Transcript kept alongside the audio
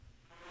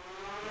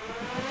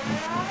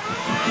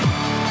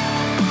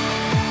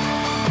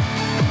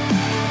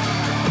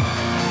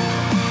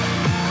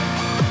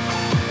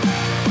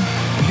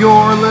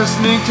You're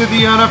listening to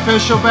the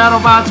Unofficial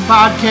BattleBots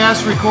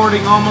podcast,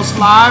 recording almost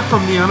live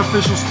from the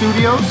Unofficial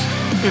Studios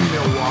in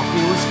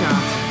Milwaukee,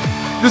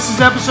 Wisconsin. This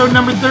is episode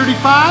number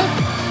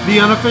 35,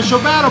 the Unofficial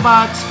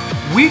BattleBots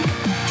Week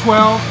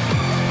 12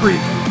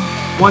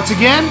 preview. Once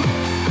again,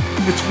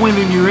 it's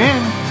winning you're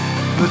in.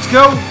 Let's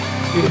go.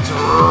 It's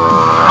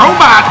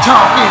robot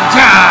talking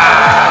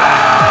time.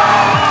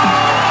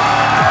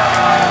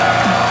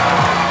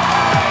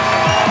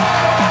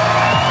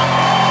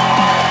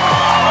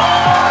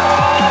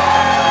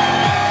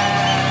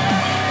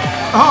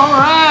 All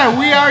right,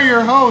 we are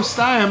your hosts.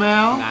 I am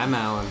Al. And I'm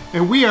Alan.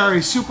 And we are a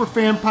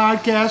superfan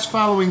podcast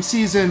following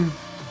season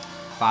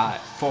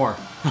 4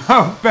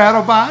 of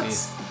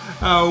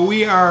BattleBots.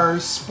 We are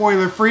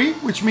spoiler free,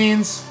 which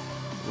means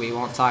we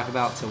won't talk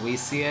about it till we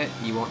see it.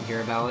 You won't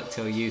hear about it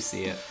till you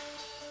see it.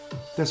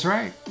 That's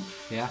right.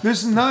 Yeah.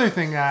 There's another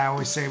thing that I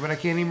always say, but I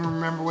can't even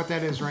remember what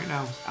that is right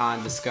now.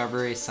 On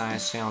Discovery,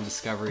 Science Channel,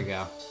 Discovery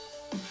Go.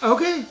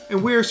 Okay,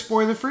 and we are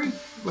spoiler free,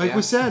 like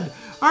we said.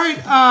 All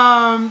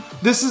right,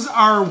 this is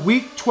our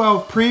Week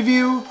 12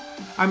 preview.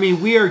 I mean,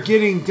 we are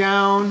getting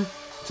down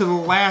to the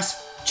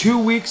last 2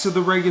 weeks of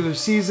the regular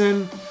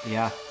season.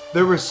 Yeah.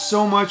 There was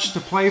so much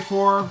to play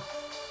for.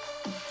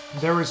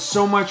 There was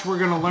so much we're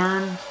going to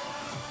learn.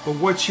 But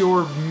what's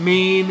your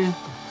main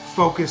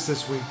focus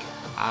this week?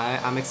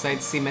 I'm excited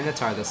to see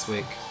Minotaur this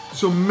week.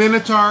 So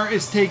Minotaur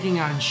is taking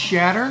on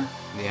Shatter.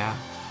 Yeah.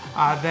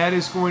 That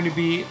is going to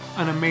be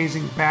an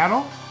amazing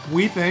battle,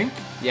 we think.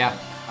 Yeah.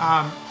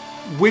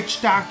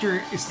 Witch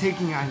Doctor is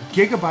taking on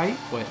Gigabyte.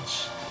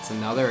 Which, it's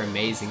another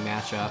amazing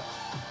matchup.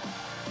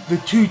 The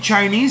two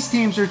Chinese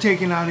teams are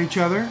taking on each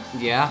other.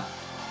 Yeah.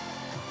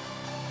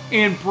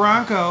 And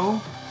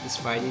Bronco is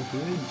fighting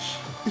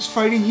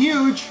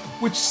Huge,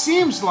 which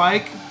seems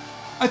like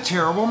a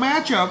terrible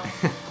matchup.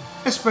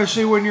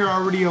 Especially when you're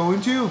already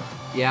 0-2.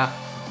 Yeah.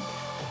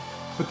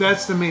 But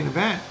that's the main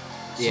event.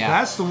 So yeah.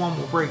 That's the one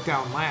we'll break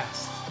down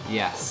last.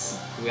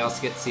 Yes. We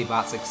also get to see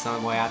Bots like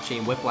Son Boyachi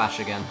and Whiplash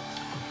again.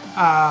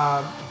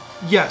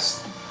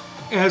 Yes.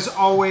 As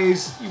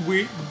always,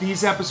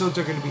 these episodes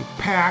are going to be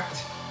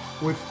packed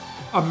with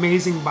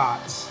amazing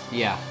bots.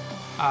 Yeah.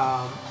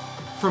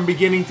 From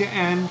beginning to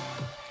end.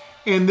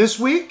 And this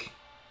week,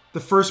 the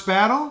first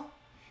battle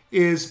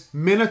is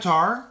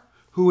Minotaur,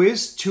 who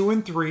is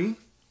 2-3.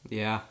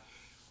 Yeah.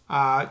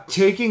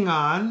 Taking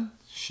on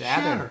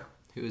Shatter.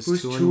 Who's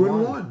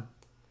 2-1.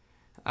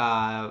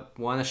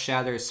 One of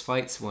Shatter's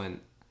fights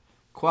went,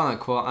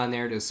 quote-unquote, on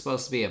there. It was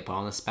supposed to be a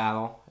bonus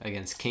battle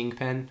against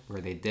Kingpin,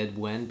 where they did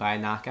win by a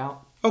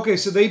knockout. Okay,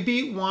 so they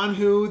beat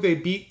Wanhu, they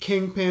beat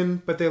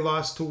Kingpin, but they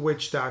lost to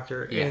Witch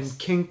Doctor. Yes. And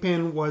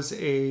Kingpin was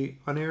a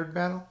unaired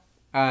battle?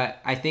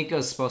 I think it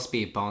was supposed to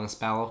be a bonus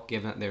battle,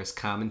 given that there's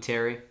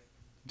commentary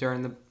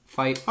during the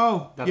fight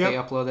that they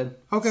uploaded.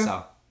 Okay.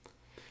 So,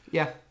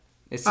 yeah,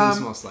 it seems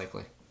most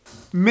likely.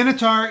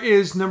 Minotaur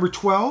is number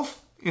 12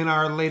 in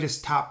our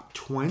latest top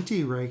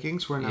 20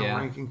 rankings. We're now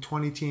ranking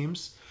 20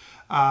 teams.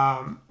 They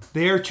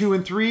are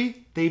 2-3.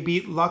 They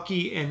beat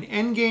Lucky and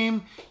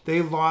Endgame.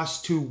 They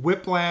lost to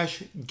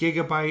Whiplash,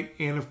 Gigabyte,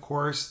 and of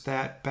course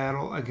that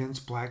battle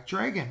against Black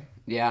Dragon.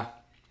 Yeah.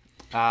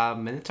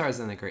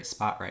 Minotaur's in a great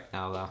spot right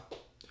now, though,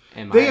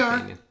 in my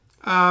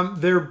opinion.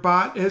 Their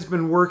bot has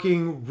been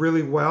working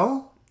really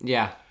well.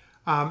 Yeah.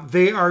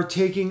 They are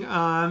taking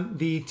on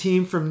the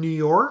team from New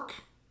York,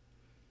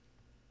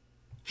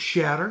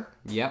 Shatter.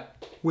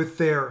 Yep. With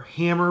their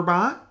hammer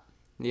bot.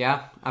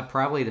 Yeah,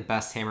 probably the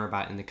best hammer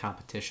bot in the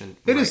competition.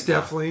 It is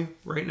definitely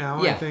right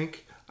now, I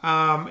think.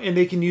 And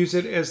they can use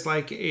it as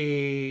like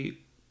a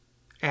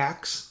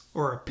axe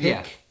or a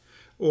pick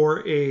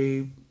or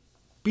a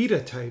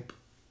beta type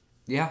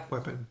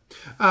weapon.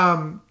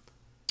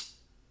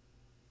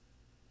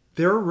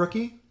 They're a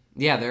rookie.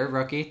 Yeah, they're a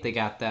rookie. They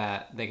got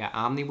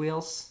Omni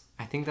wheels.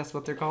 I think that's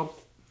what they're called.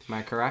 Am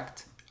I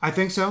correct? I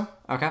think so.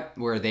 Okay,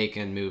 where they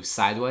can move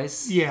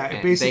sideways. Yeah,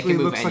 it basically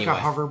looks like a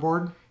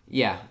hoverboard.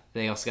 Yeah,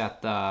 they also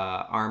got the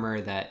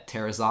armor that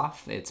tears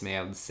off. It's made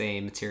of the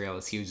same material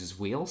as Huge's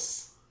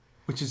wheels.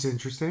 Which is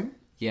interesting.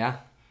 Yeah.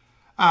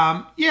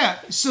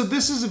 So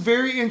this is a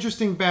very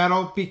interesting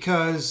battle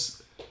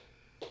because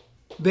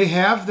they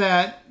have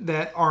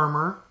that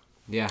armor.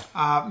 Yeah.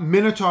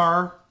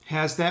 Minotaur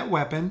has that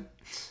weapon.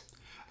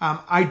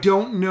 I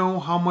don't know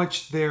how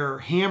much their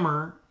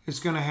hammer is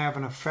going to have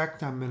an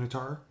effect on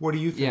Minotaur. What do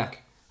you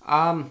think?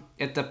 Yeah.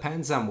 It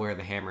depends on where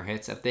the hammer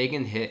hits. If they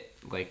can hit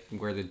like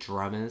where the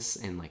drum is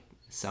and like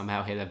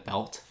somehow hit a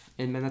belt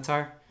in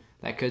Minotaur,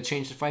 that could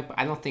change the fight. But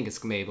I don't think it's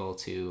going to be able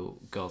to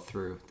go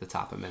through the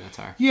top of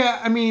Minotaur. Yeah,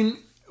 I mean,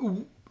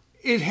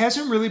 it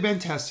hasn't really been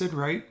tested,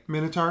 right?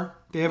 Minotaur.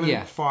 They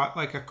haven't fought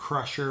like a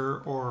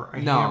Crusher or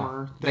a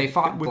hammer. They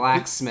fought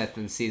Blacksmith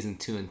in season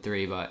 2 and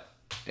 3, but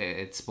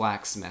it's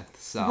Blacksmith.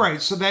 So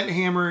right. So that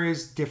hammer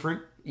is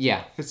different.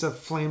 Yeah. It's a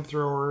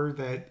flamethrower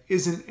that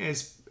isn't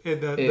as...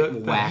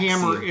 The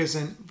hammer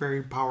isn't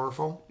very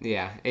powerful.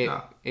 Yeah.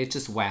 It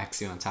just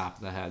whacks you on top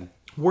of the head.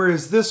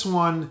 Whereas this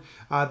one,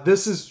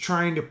 this is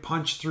trying to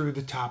punch through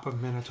the top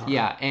of Minotaur.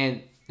 Yeah,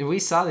 and we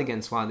saw it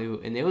against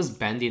Wanhu, and it was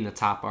bending the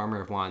top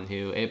armor of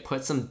Wanhu. It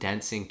put some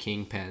dents in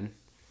Kingpin.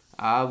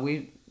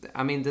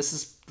 This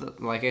is,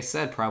 like I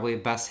said, probably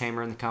the best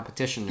hammer in the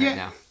competition right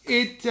now.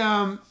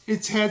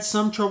 It's had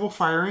some trouble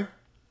firing.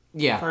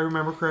 Yeah, if I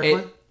remember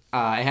correctly.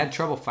 It had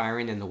trouble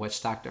firing in the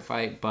Witch Doctor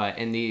fight, but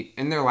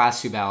in their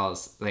last 2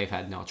 battles, they've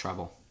had no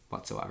trouble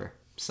whatsoever.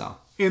 So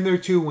in their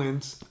 2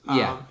 wins,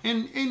 yeah,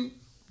 and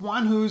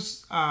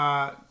Wanhu's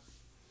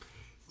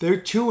they're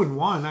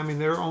 2-1. I mean,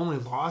 their only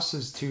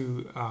losses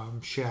to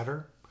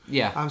Shatter.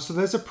 Yeah. So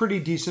that's a pretty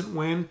decent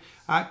win.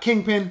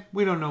 Kingpin,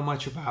 we don't know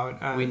much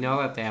about. We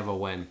know that they have a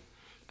win,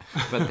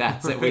 but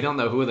that's it. We don't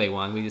know who they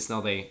won. We just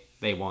know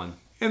they won.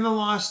 And the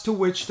loss to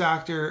Witch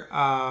Doctor.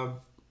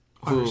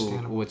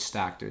 Understandable. Witch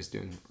Doctor's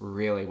doing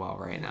really well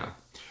right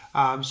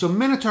now. So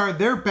Minotaur,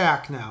 they're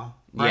back now.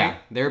 Right? Yeah,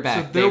 they're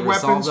back. So they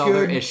resolved all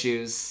their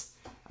issues.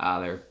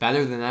 They're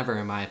better than ever,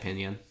 in my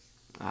opinion.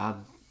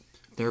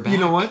 They're back. You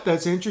know what?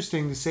 That's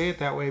interesting to say it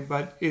that way,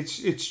 but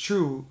it's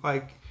true.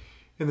 Like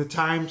in the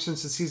time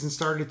since the season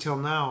started till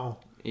now,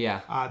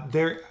 yeah,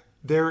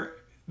 they're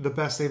the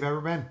best they've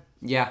ever been.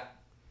 Yeah,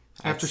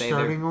 after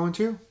starting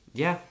 0-2.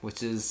 Yeah,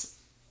 which is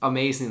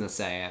amazing to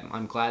say.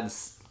 I'm glad to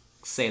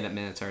say that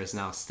Minotaur is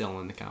now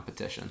still in the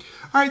competition.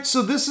 All right,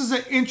 so this is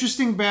an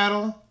interesting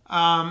battle.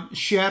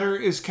 Shatter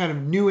is kind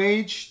of new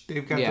age.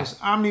 They've got those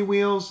Omni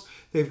wheels.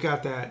 They've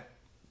got that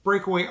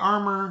breakaway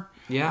armor.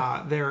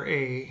 Yeah, they're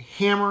a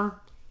hammer.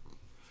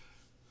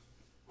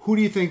 Who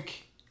do you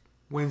think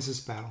wins this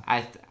battle?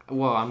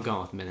 I'm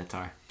going with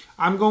Minotaur.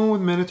 I'm going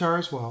with Minotaur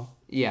as well.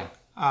 Yeah.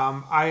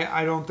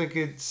 I don't think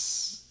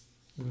it's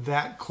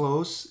that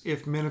close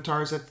if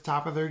Minotaur's at the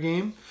top of their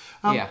game.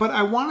 But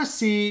I want to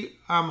see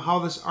how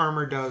this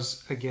armor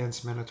does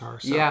against Minotaur.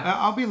 So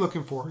I'll be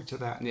looking forward to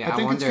that. Yeah, I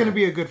think it's going to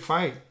be a good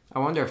fight. I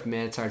wonder if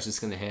Minotaur's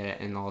just going to hit it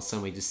and all of a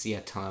sudden we just see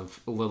a ton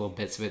of little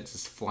bits of it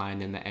just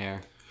flying in the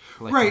air.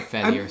 Like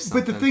confetti or something.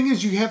 But the thing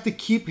is, you have to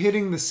keep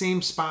hitting the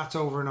same spots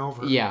over and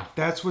over. Yeah.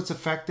 That's what's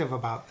effective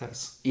about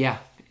this. Yeah.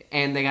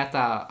 And they got the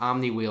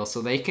Omni wheel,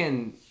 so they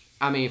can...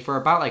 I mean, for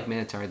a bot like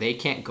Minotaur, they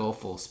can't go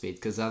full speed,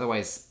 because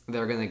otherwise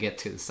they're going to get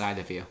to the side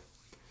of you.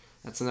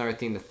 That's another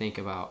thing to think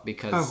about,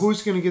 because...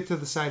 who's going to get to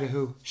the side of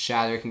who?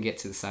 Shatter can get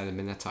to the side of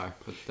Minotaur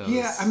with those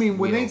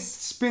when they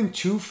spin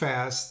too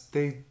fast,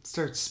 they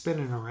start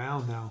spinning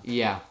around now.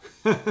 Yeah.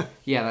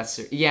 Yeah, that's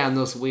true. Yeah, and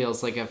those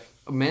wheels, like if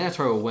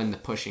Minotaur will win the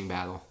pushing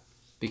battle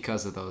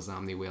because of those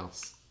Omni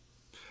wheels.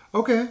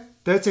 Okay,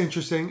 that's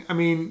interesting. I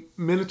mean,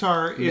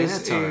 Minotaur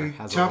has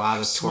tough, a lot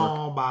of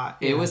small bot.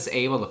 Yeah. It was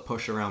able to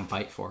push around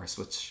Bite Force,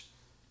 which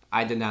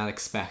I did not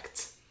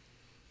expect,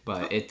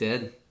 but it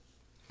did.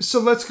 So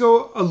let's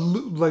go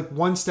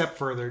one step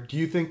further. Do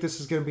you think this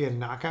is going to be a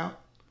knockout?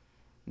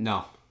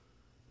 No.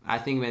 I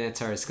think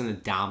Minotaur is going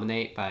to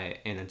dominate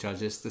in a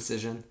judge's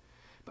decision.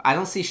 But I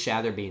don't see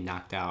Shatter being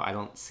knocked out. I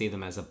don't see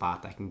them as a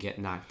bot that can get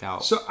knocked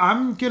out. So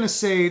I'm going to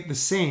say the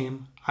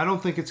same. I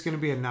don't think it's going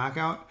to be a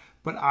knockout,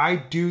 but I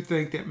do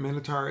think that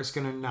Minotaur is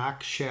going to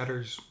knock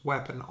Shatter's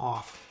weapon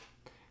off.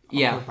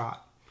 Yeah. Their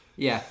bot.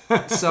 Yeah.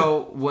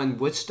 So when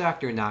Witch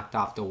Doctor knocked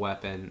off the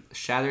weapon,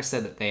 Shatter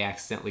said that they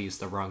accidentally used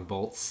the wrong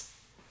bolts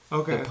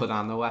to put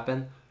on the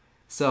weapon.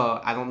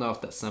 So I don't know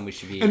if that's something we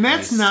should be. And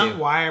that's not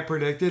why I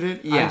predicted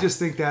it. Yeah. I just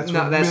think that's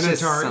what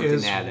Minotaur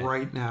is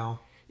right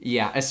now.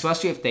 Yeah,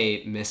 especially if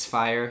they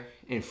misfire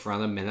in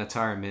front of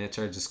Minotaur and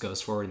Minotaur just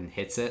goes forward and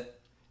hits it.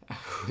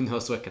 Who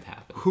knows what could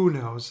happen? Who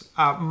knows?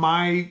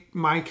 My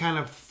kind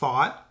of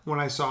thought when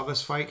I saw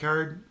this fight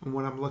card, and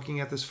when I'm looking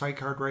at this fight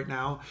card right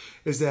now,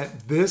 is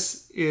that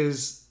this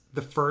is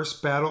the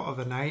first battle of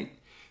the night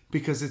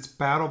because it's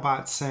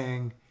BattleBots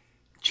saying,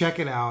 check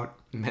it out,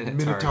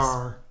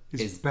 Minotaur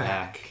is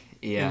back.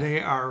 Yeah. And they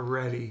are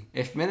ready.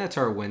 If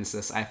Minotaur wins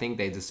this, I think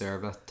they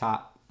deserve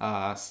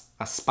a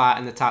spot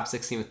in the top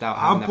 16 without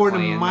having to play in that.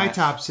 I'm putting my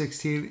top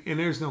 16, and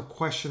there's no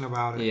question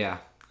about it. Yeah.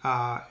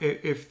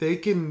 If they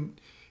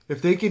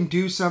can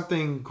do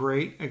something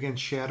great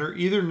against Shatter,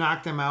 either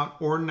knock them out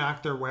or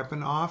knock their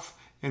weapon off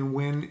and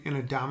win in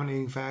a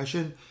dominating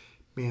fashion,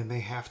 man, they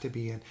have to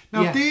be in.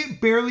 Now, if they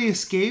barely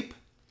escape...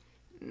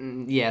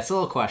 Yeah, it's a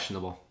little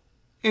questionable.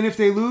 And if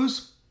they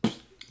lose,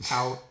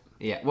 out.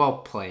 Yeah, well,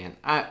 playing.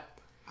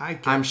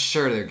 I'm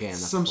sure they're getting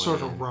some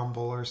sort of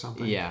rumble or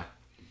something. Yeah.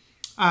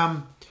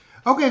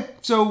 Okay,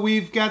 so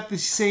we've got the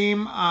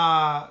same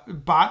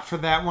bot for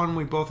that one.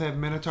 We both have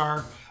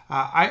Minotaur.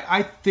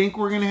 I think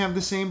we're going to have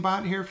the same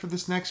bot here for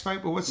this next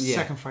fight, but what's the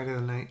second fight of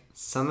the night?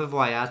 Son of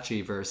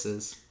Waiachi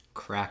versus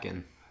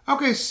Kraken.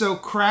 Okay, so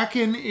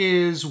Kraken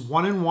is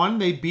 1-1.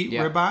 They beat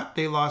Ribot.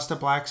 They lost to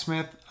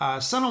Blacksmith.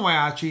 Son of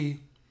Waiachi,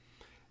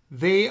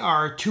 they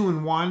are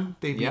 2-1.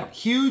 They beat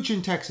Huge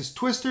and Texas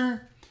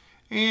Twister.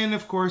 And,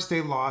 of course,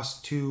 they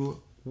lost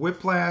to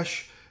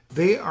Whiplash.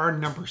 They are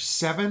number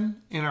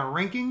 7 in our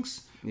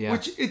rankings. Yeah.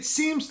 Which it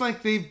seems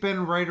like they've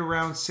been right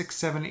around 6,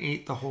 7,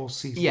 8 the whole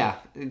season. Yeah,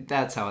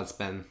 that's how it's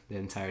been the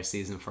entire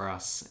season for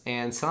us.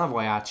 And Son of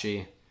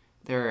Waiachi,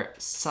 they're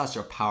such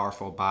a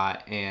powerful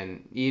bot.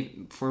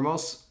 And for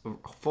most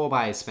full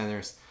body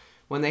spinners,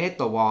 when they hit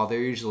the wall, they're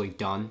usually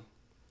done.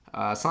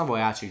 Son of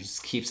Boyachi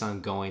just keeps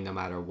on going no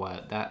matter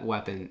what. That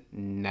weapon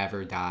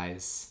never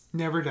dies.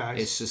 Never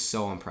dies. It's just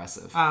so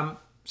impressive.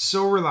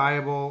 So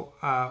reliable.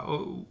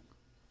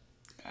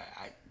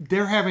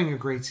 They're having a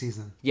great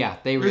season. Yeah,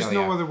 they really There's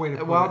no are. other way to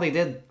put it. Well, they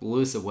did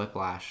lose a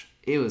whiplash.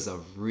 It was a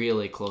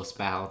really close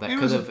battle that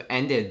could have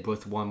ended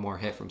with one more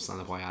hit from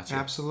Son of Boyachi.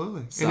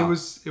 Absolutely. So, and it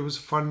was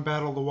a fun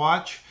battle to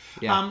watch.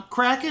 Yeah.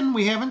 Kraken,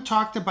 we haven't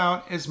talked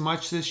about as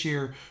much this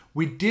year.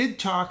 We did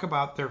talk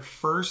about their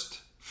first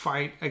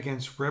fight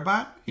against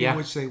Ribot, in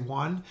which they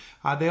won.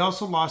 They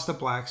also lost a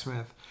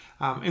blacksmith.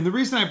 And the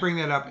reason I bring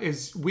that up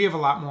is we have a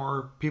lot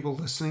more people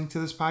listening to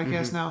this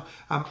podcast now.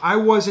 I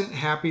wasn't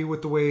happy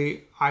with the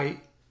way I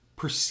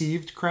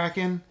perceived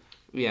Kraken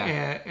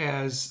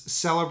as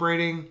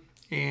celebrating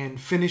and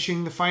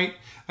finishing the fight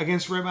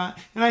against Ribot.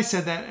 And I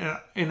said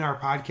that in our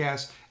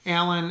podcast.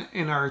 Alan,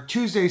 in our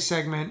Tuesday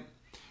segment,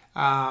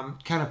 kind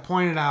of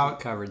pointed out...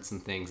 Covered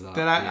some things up.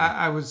 That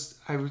I was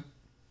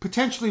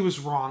potentially was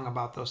wrong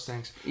about those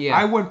things. Yeah.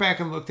 I went back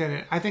and looked at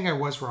it. I think I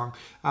was wrong.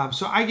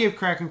 So I gave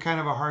Kraken kind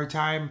of a hard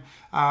time.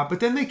 But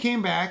then they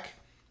came back...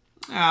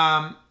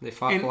 they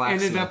fought and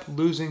Blacksmith. ended up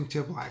losing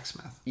to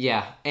Blacksmith.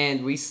 Yeah,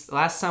 and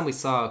last time we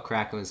saw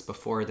Kraken was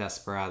before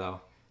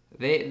Desperado.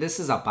 This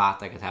is a bot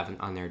that could have an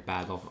unaired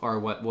battle, or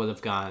what would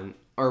have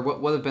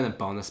been a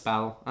bonus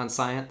battle on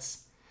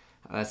Science.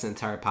 That's an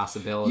entire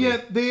possibility.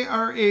 Yeah, they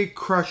are a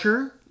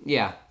crusher.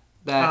 Yeah,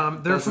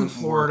 they're from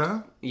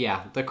Florida.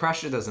 Yeah, the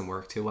crusher doesn't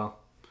work too well.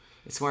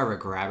 It's more of a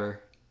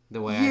grabber,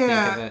 the way I think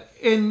of it.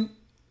 And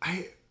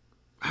I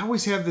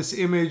always have this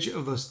image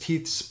of those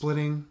teeth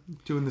splitting,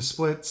 doing the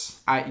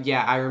splits.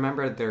 I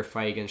remember their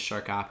fight against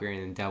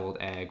Sharkopian and Deviled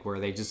Egg, where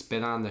they just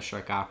bit on the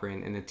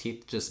Sharkopian and the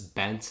teeth just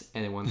bent,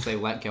 and then once they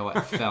let go, it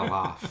fell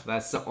off.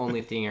 That's the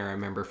only thing I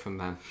remember from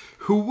them.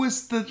 Who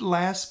was the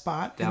last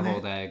bot?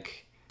 Deviled Egg.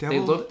 They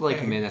Deviled looked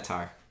like Egg.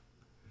 Minotaur.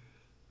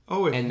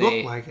 Oh, it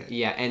looked like it.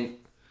 Yeah, and...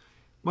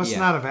 Must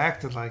not have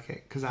acted like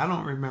it, because I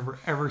don't remember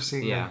ever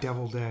seeing that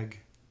Deviled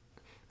Egg.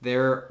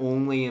 They're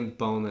only in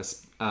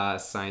bonus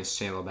Science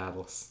Channel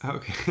battles.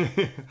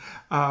 Okay.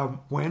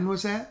 When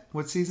was that?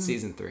 What season?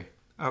 Season 3.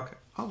 Okay.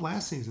 Oh,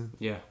 last season.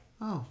 Yeah.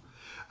 Oh.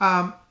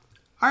 All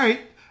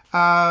right.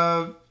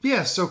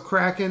 So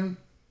Kraken.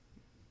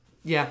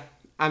 Yeah.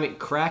 I mean,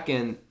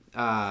 Kraken,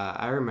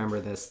 I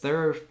remember this.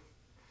 They're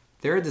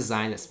a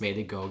design that's made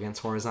to go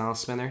against horizontal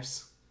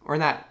spinners. Or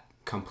not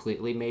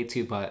completely made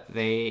to, but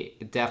they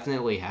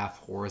definitely have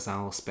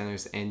horizontal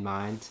spinners in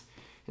mind.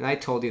 And I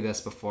told you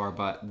this before,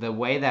 but the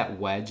way that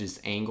wedge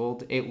is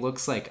angled, it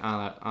looks like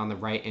on the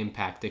right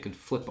impact, it could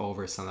flip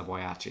over Son of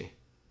Boyachi.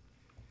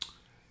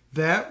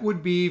 That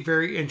would be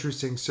very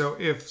interesting. So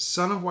if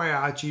Son of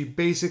Boyachi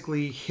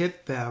basically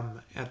hit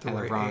them at the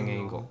right wrong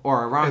angle.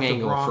 Or a wrong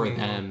angle for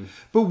them.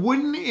 But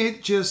wouldn't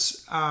it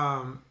just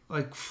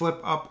flip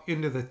up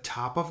into the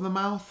top of the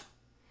mouth?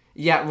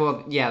 Yeah,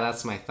 well,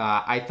 that's my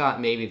thought. I thought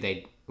maybe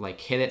they'd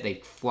hit it,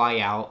 they'd fly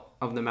out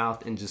of the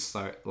mouth and just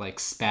start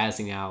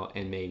spazzing out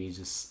and maybe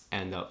just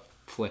end up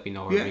flipping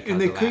over. Yeah,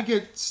 and they could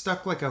get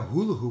stuck like a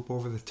hula hoop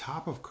over the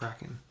top of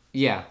Kraken.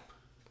 Yeah.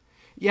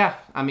 Yeah,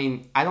 I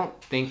mean, I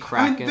don't think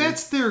Kraken...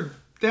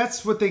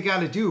 that's what they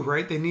got to do,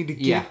 right? They need to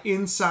get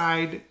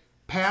inside,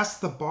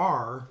 past the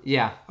bar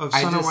of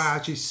Son of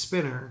Boyachi's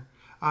spinner,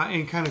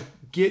 and kind of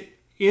get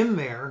in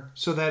there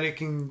so that it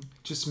can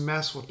just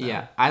mess with them.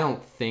 Yeah, I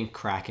don't think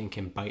Kraken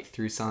can bite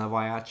through Son of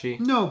Boyachi.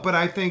 No, but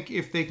I think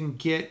if they can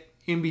get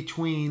in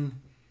between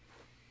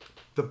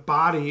the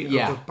body of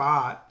the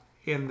bot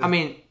and the... I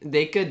mean,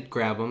 they could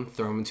grab him,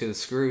 throw him into the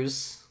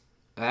screws.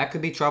 That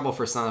could be trouble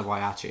for Son of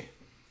Boyachi.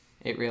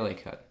 It really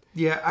could.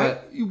 Yeah,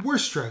 we're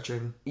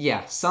stretching.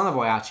 Yeah, Son of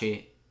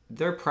Boyachi,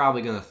 they're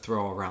probably going to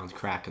throw around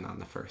Kraken on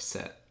the first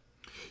hit.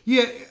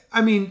 Yeah,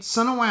 I mean,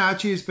 Son of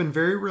Boyachi has been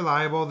very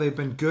reliable. They've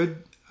been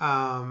good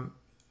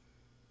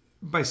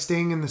by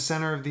staying in the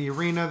center of the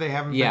arena. They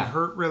haven't been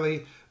hurt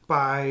really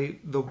by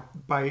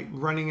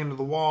running into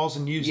the walls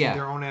and using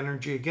their own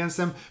energy against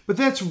them. But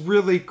that's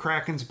really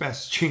Kraken's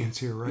best chance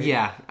here, right?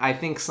 Yeah, I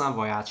think Son of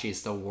Boyachi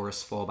is the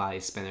worst full body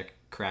spinner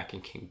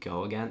Kraken can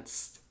go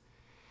against.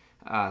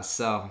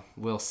 So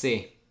we'll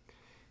see.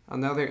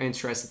 Another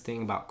interesting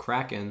thing about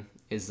Kraken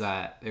is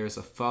that there's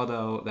a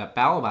photo that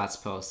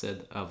BattleBots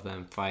posted of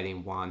them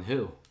fighting Wan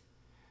Hu.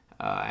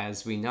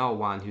 As we know,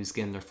 Wan Hu's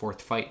getting their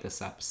 4th fight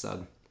this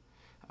episode.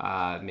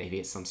 Maybe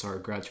it's some sort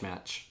of grudge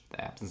match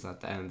that happens at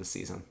the end of the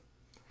season.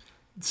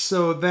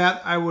 So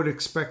that I would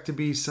expect to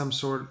be some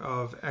sort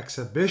of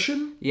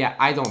exhibition? Yeah,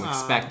 I don't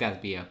expect that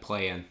to be a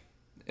play-in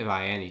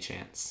by any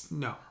chance.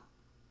 No.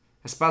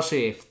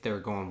 Especially if they're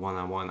going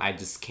one-on-one. I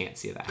just can't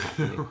see that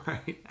happening.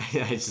 Right.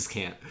 I just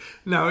can't.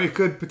 No, it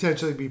could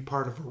potentially be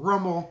part of a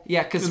rumble.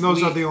 Yeah, because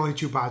those are the only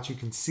 2 bots you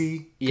can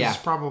see. Yeah. It's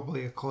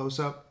probably a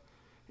close-up,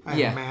 I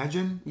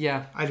imagine.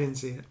 Yeah. I didn't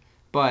see it.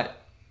 But,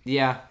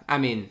 yeah, I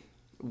mean,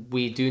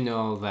 we do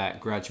know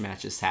that grudge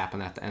matches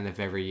happen at the end of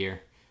every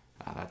year.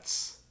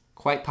 That's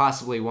quite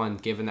possibly one,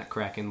 given that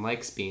Kraken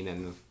likes being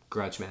in the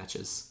grudge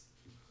matches.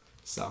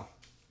 So...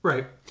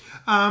 Right.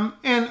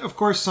 And, of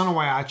course, Son of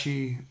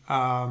Boyachi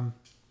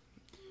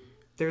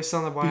Their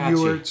son of The Waiachi.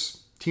 Ewerts,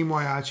 Team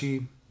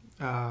Waiachi,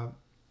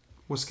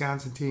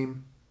 Wisconsin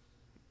team.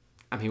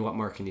 I mean, what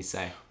more can you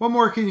say? What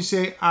more can you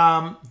say?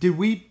 Did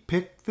we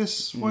pick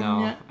this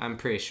one yet? I'm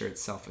pretty sure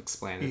it's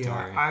self-explanatory.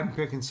 Yeah, I'm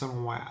picking Son of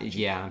Waiachi.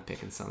 Yeah, I'm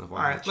picking Son of Waiachi.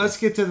 All right, let's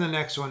get to the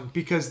next one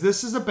because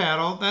this is a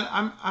battle that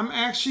I'm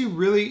actually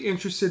really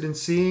interested in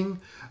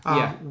seeing.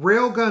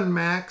 Railgun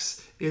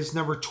Max is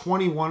number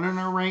 21 in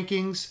our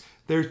rankings.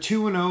 They're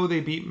 2-0.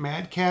 They beat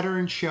Mad Catter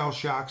and Shell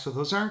Shock, so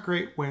those aren't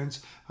great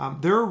wins.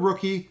 They're a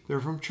rookie. They're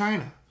from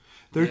China.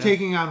 They're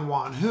taking on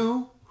Wan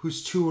Hu,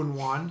 who's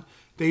 2-1.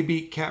 They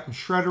beat Captain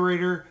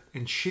Shredderator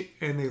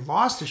and they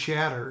lost to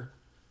Shatter.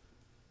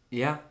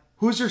 Yeah.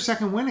 Who's their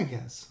second win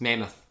against?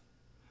 Mammoth.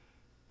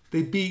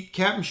 They beat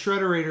Captain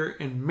Shredderator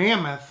and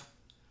Mammoth.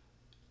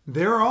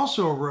 They're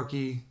also a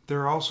rookie.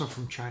 They're also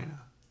from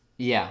China.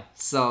 Yeah.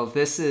 So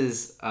this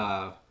is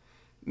I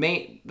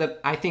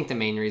think the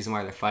main reason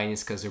why they're fighting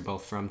is because they're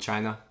both from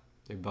China.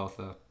 They're both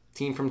a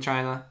team from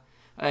China.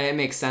 It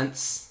makes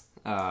sense.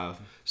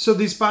 So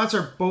these spots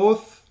are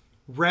both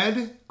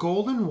red,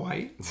 gold, and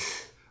white.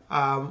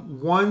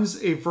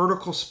 One's a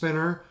vertical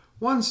spinner.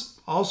 One's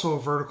also a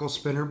vertical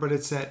spinner, but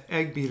it's that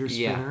egg beater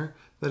spinner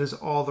that is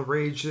all the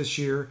rage this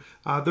year.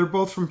 They're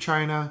both from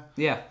China.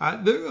 Yeah.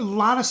 There are a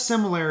lot of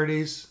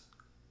similarities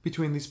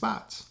between these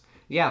spots.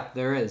 Yeah,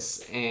 there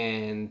is.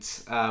 And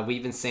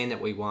we've been saying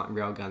that we want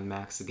Railgun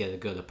Max to get a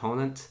good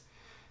opponent.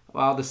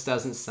 Well, this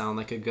doesn't sound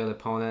like a good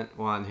opponent,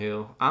 Wan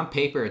Hu. On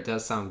paper, it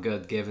does sound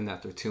good given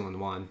that they're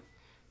 2-1.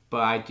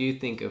 But I do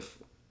think if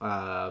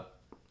Railgun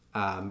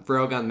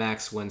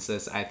Max wins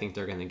this, I think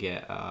they're going to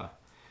get a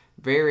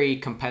very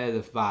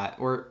competitive bot.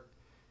 Or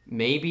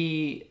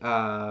maybe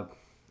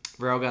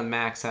Railgun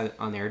Max had an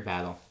unaired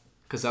battle.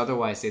 Because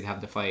otherwise, they'd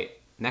have to fight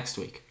next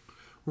week.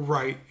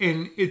 Right.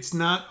 And it's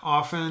not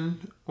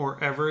often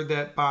or ever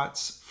that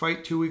bots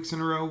fight 2 weeks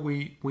in a row.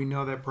 We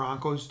know that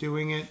Bronco's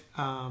doing it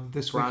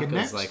this week and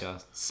next. Bronco's like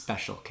a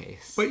special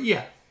case. But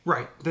yeah,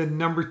 right. The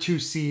number 2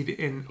 seed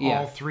in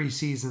all 3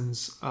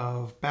 seasons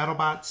of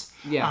BattleBots.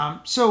 Yeah.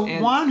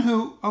 So Wan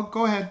Hu... Oh,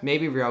 go ahead.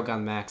 Maybe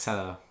Railgun Max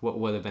had what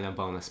would have been a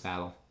bonus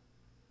battle.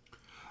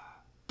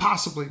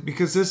 Possibly,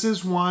 because this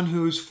is Wan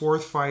Hu's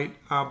 4th fight,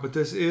 but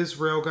this is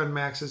Railgun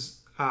Max's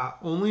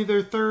only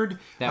their 3rd.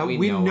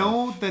 We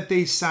know that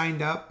they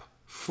signed up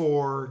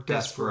for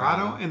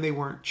Desperado and they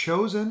weren't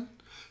chosen.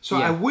 So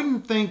I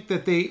wouldn't think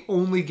that they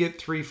only get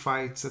 3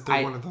 fights, that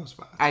they're one of those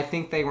bots. I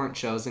think they weren't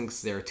chosen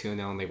because they were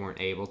 2-0 and they weren't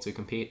able to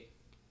compete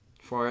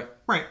for it.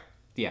 Right.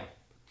 Yeah.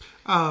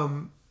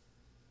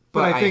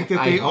 But I think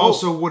that they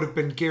also would have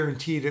been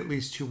guaranteed at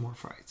least 2 more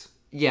fights.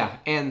 Yeah,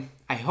 and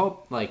I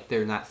hope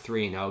they're not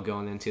 3-0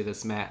 going into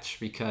this match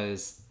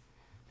because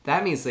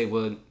that means they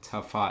wouldn't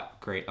have fought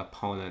great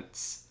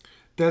opponents.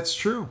 That's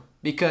true.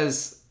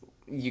 Because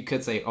you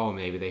could say, oh,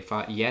 maybe they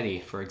fought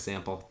Yeti, for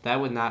example. That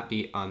would not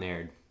be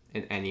unaired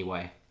in any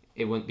way.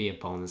 It wouldn't be a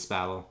bonus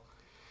battle.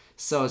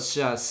 So it's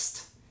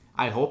just,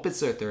 I hope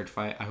it's their 3rd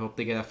fight. I hope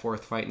they get a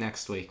 4th fight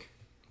next week.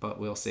 But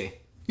we'll see.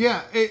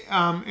 Yeah,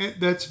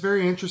 that's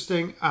very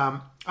interesting.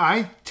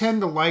 I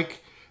tend to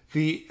like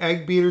the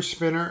egg beater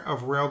spinner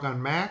of Railgun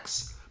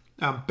Max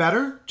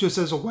better, just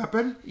as a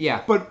weapon.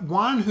 Yeah. But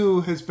Wan Hu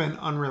has been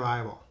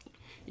unreliable.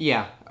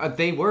 Yeah,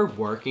 they were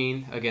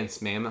working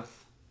against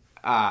Mammoth.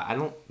 I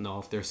don't know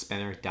if their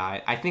spinner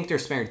died. I think their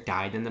spinner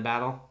died in the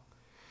battle.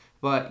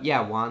 But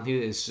yeah, Wan Hu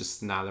is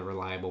just not a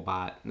reliable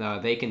bot.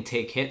 They can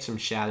take hits from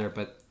Shatter,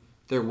 but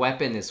their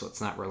weapon is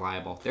what's not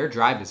reliable. Their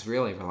drive is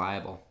really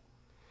reliable.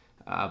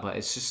 But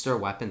it's just their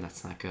weapon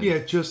that's not good. Yeah,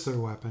 just their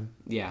weapon.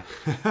 Yeah,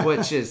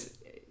 which is...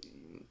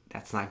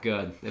 That's not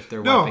good if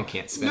their weapon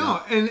can't spin.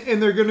 No, and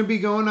they're going to be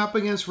going up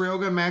against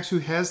Railgun Max, who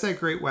has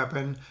that great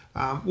weapon.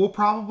 We'll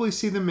probably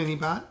see the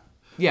mini-bot.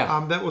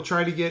 Yeah. That will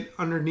try to get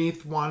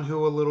underneath Wan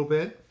Hu a little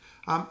bit.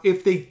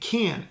 If they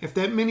can, if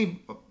that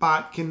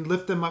mini-bot can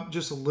lift them up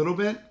just a little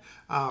bit,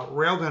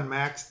 Railgun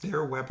Max,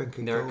 their weapon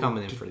can They're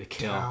coming in for the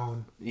kill.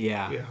 Town.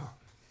 Yeah.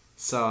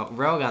 So,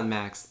 Railgun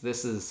Max,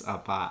 this is a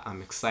bot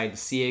I'm excited to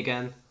see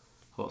again.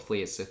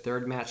 Hopefully it's their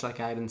 3rd match like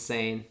I've been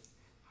saying.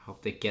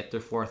 Hope they get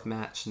their 4th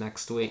match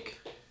next week.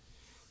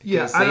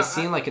 Because they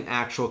seem like an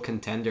actual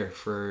contender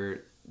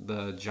for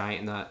the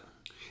Giant Nut.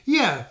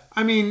 Yeah.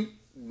 I mean,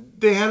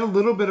 they had a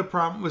little bit of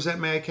problem. Was that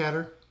Mad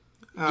Catter?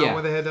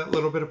 Where they had that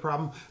little bit of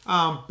problem.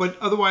 But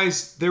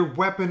otherwise, their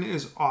weapon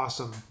is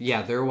awesome.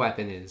 Yeah, their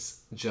weapon is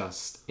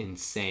just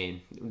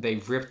insane. They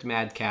ripped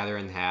Mad Catter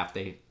in half.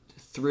 They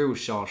threw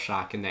Shell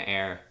Shock in the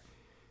air.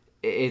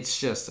 It's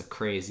just a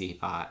crazy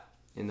bot.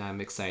 And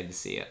I'm excited to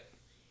see it.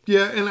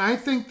 Yeah, and I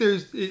think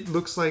it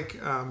looks like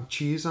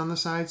cheese on the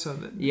side.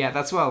 Yeah,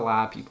 that's what a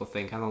lot of people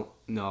think. I don't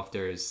know if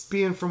there's...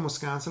 Being from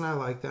Wisconsin, I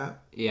like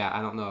that. Yeah,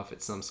 I don't know if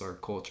it's some sort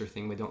of culture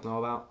thing we don't know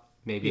about.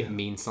 Maybe it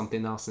means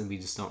something else and we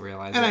just don't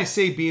realize it. And I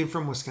say being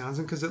from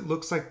Wisconsin because it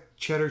looks like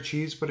cheddar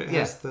cheese, but it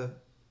has the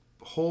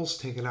holes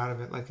taken out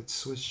of it like it's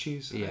Swiss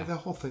cheese. Yeah. The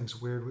whole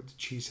thing's weird with the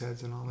cheese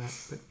heads and all that.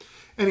 But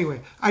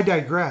anyway, I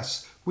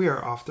digress. We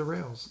are off the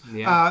rails.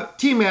 Yeah.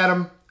 Team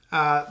Adam...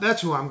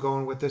 That's who I'm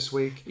going with this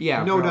week.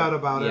 Yeah, no doubt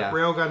about yeah. it.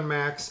 Railgun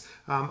Max.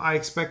 I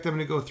expect them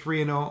to go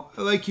 3-0.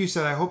 Like you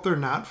said, I hope they're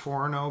not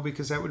 4-0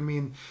 because that would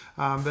mean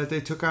that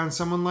they took on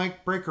someone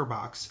like Breaker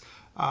Box,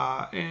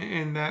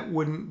 and that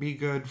wouldn't be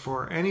good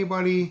for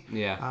anybody.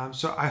 Yeah.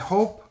 So I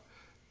hope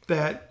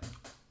that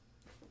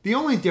the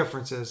only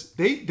difference is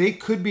they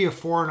could be a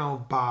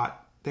 4-0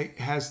 bot that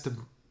has to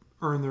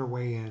earn their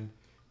way in.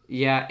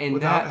 Yeah, and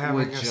without that having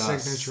would a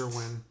just signature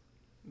win.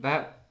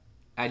 That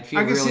I'd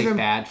feel really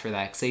bad for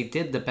that because they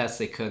did the best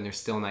they could and they're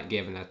still not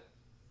given it.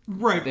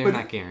 Right, they're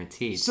not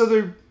guaranteed. So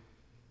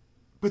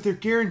they're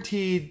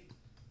guaranteed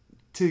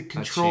to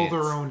control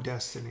their own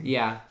destiny.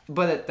 Yeah,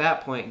 but at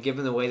that point,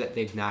 given the way that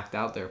they've knocked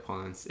out their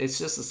opponents, it's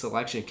just the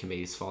selection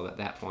committee's fault at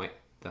that point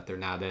that they're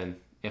not in,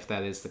 if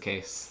that is the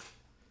case.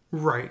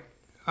 Right.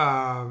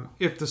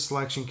 If the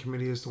selection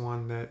committee is the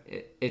one that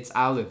it's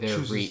out of their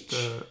reach.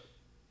 The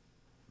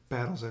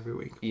battles every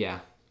week. Yeah.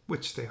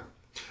 Which they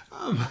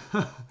are.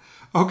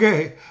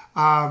 Okay.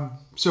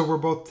 So we're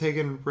both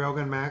taking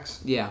Railgun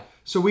Max. Yeah.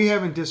 So we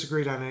haven't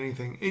disagreed on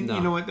anything. And no.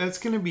 You know what? That's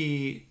going to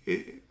be...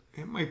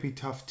 It might be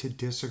tough to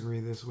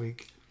disagree this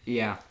week.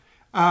 Yeah.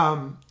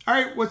 All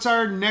right. What's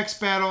our next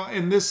battle?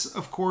 And this,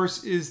 of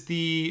course, is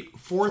the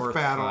fourth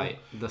battle. Fight,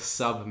 the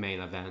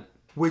sub-main event.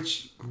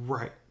 Which,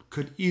 right,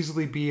 could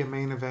easily be a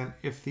main event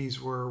if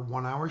these were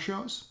 1-hour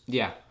shows.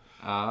 Yeah.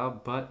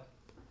 But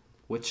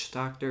Witch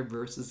Doctor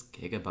versus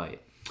Gigabyte.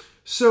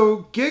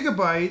 So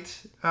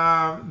Gigabyte,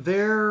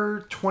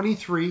 they're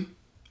 23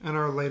 in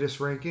our latest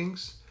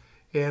rankings.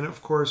 And,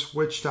 of course,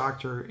 Witch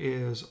Doctor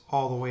is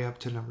all the way up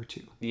to number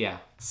 2. Yeah.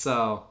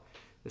 So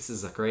this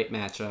is a great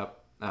matchup.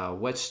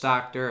 Witch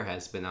Doctor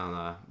has been on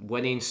a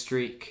winning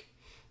streak.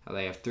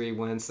 They have 3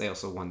 wins. They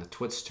also won the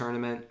Twitch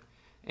tournament.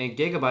 And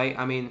Gigabyte,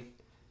 I mean,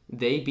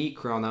 they beat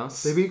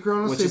Kronos. They beat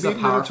Kronos. Which is a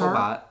powerful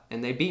bot.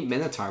 And they beat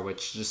Minotaur,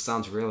 which just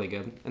sounds really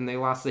good. And they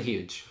lost to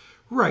Huge.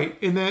 Right.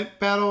 And that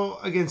battle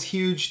against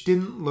Huge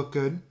didn't look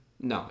good.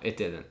 No, it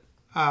didn't.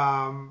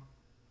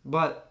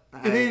 But...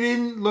 they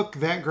didn't look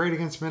that great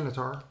against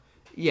Minotaur.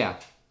 Yeah.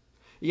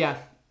 Yeah.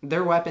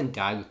 Their weapon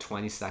died with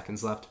 20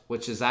 seconds left,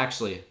 which is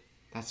actually...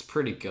 That's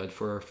pretty good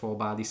for a full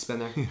body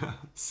spinner. Yeah.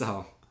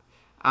 So,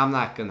 I'm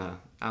not gonna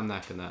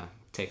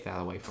take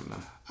that away from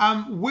them.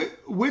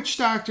 Witch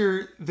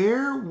Doctor,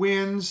 their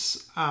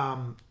wins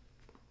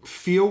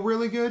feel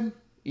really good.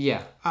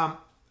 Yeah.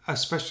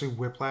 Especially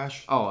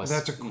Whiplash. Oh,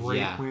 that's a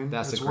great win.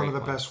 That's a one of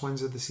the best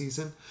wins of the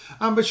season.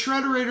 But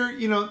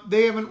Shredderator,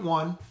 they haven't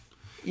won.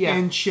 Yeah.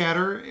 And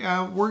Shatter,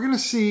 we're going to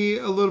see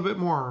a little bit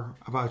more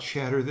about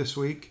Shatter this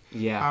week.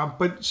 Yeah.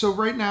 But so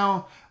right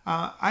now,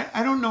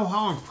 I don't know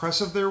how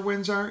impressive their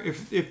wins are.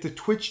 If the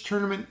Twitch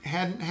tournament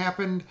hadn't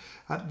happened,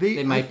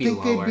 they might be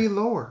lower. They'd be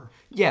lower.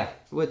 Yeah,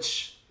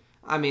 which,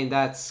 I mean,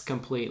 that's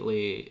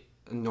completely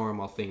a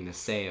normal thing to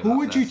say about Who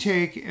would you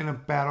take in a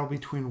battle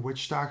between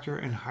Witch Doctor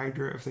and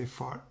Hydra if they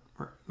fought,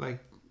 like,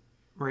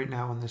 right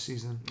now in the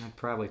season? I'd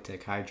probably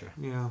take Hydra.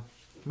 Yeah,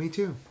 me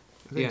too.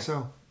 I think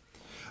so.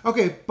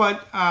 Okay,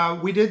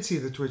 but we did see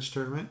the Twitch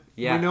tournament.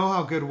 Yeah. We know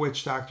how good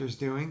Witch Doctor's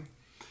doing.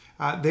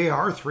 They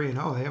are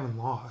 3-0. They haven't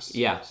lost.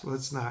 Yeah. So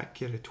let's not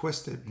get it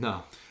twisted.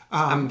 No.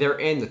 I mean, they're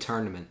in the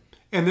tournament.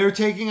 And they're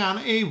taking on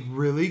a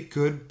really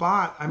good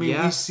bot. I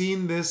mean, we've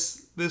seen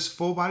this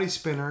full body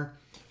spinner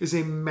is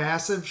a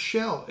massive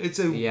shell. It's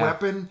a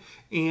weapon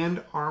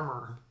and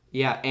armor.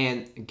 Yeah,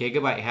 and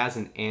Gigabyte has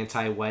an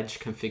anti-wedge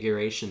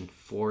configuration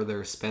for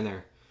their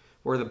spinner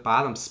where the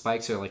bottom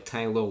spikes are like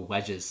tiny little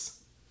wedges.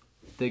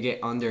 They get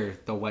under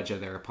the wedge of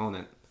their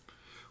opponent.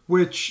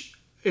 Which,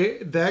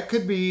 that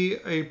could be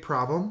a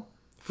problem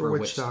for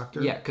Witch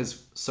Doctor. Yeah,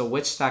 because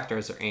Witch Doctor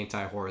is their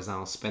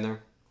anti-horizontal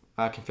spinner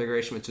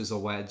configuration, which is a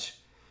wedge.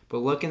 But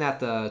looking at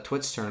the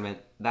Twitch tournament,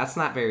 that's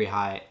not very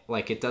high.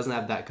 Like, it doesn't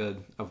have that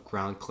good of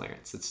ground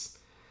clearance. It's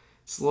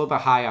a little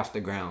bit high off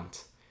the ground.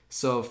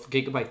 So if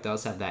Gigabyte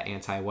does have that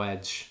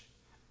anti-wedge,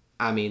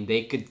 I mean,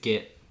 they could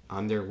get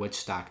under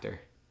Witch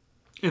Doctor.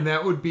 And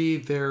that would be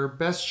their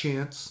best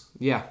chance.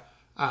 Yeah.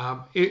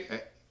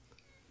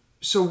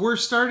 So we're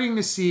starting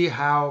to see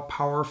how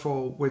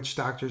powerful Witch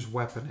Doctor's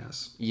weapon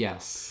is.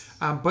 Yes.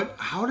 But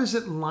how does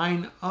it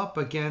line up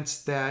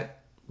against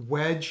that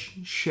wedge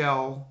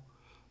shell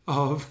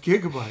of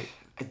Gigabyte?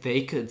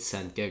 They could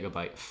send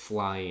Gigabyte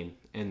flying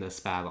in this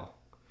battle.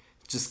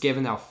 Just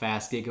given how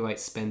fast Gigabyte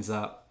spins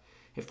up.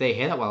 If they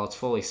hit it while it's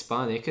fully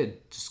spun, it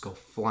could just go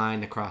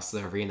flying across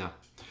the arena.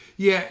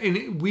 Yeah,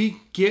 and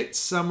we get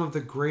some of the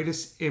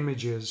greatest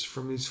images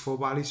from these full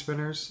body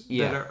spinners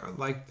that are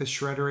like the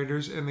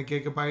Shredderators and the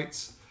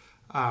Gigabytes.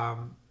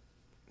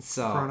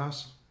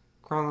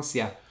 Kronos,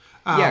 yeah.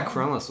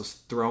 Kronos was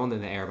thrown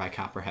in the air by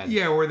Copperhead.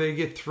 Yeah, where they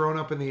get thrown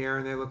up in the air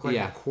and they look like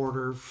a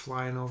quarter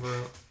flying over.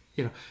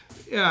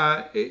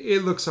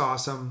 It looks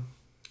awesome.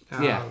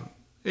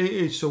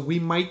 So we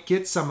might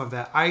get some of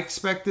that. I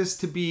expect this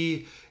to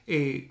be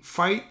a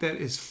fight that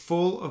is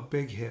full of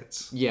big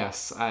hits.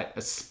 Yes,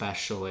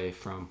 especially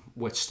from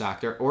Witch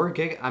Doctor or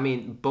Gig. I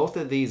mean, both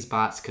of these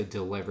bots could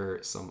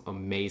deliver some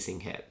amazing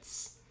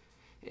hits.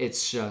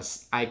 It's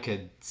just, I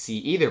could see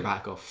either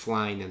bot go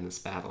flying in this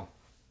battle.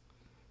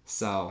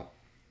 So,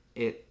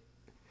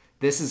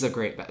 this is a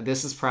great battle.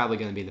 This is probably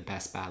going to be the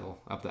best battle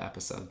of the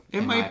episode.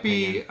 It might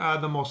be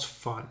the most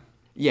fun.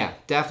 Yeah,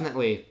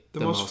 definitely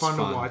the most fun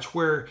to watch.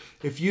 Where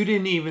if you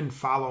didn't even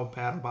follow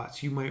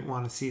BattleBots, you might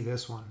want to see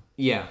this one.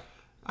 Yeah.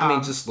 I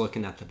mean, just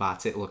looking at the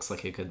bots, it looks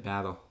like a good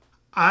battle.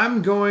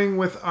 I'm going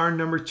with our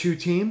number 2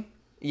 team.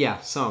 Yeah,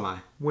 so am I.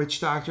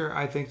 Witch Doctor.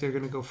 I think they're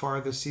going to go far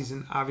this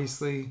season.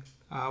 Obviously,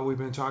 we've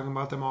been talking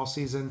about them all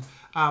season.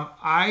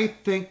 I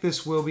think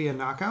this will be a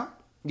knockout.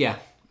 Yeah.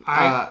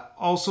 I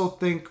also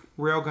think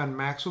Railgun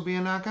Max will be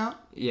a knockout.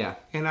 Yeah.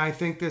 And I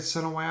think that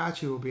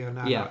Sonowayachi will be a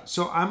knockout. Yeah.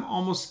 So I'm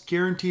almost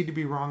guaranteed to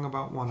be wrong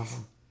about one of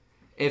them.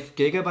 If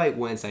Gigabyte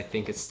wins, I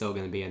think it's still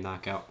going to be a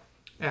knockout.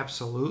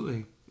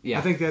 Absolutely. Yeah.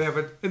 I think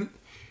that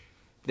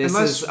this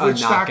unless is a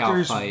Witch knockout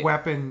Doctor's fight.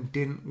 weapon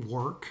didn't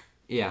work.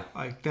 Yeah.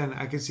 Like, then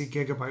I could see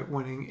Gigabyte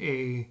winning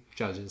a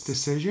judges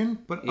decision.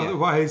 But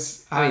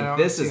otherwise, I mean,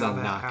 this is a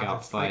knockout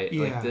happens. fight.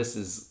 Like, this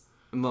is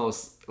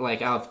most,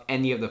 like, out of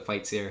any of the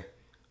fights here,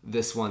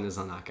 this one is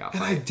a knockout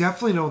and fight. I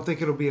definitely don't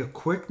think it'll be a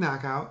quick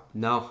knockout.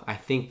 No,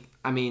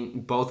 I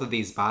mean, both of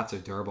these bots are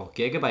durable.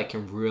 Gigabyte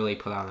can really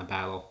put on a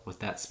battle with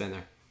that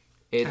spinner.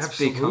 It's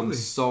become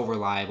so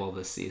reliable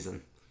this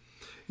season.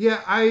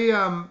 Yeah,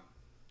 I'm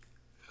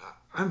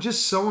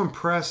just so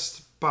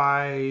impressed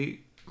by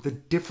the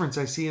difference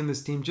I see in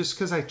this team just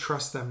because I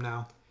trust them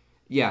now.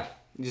 Yeah,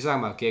 you're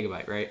talking about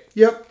Gigabyte, right?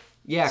 Yep.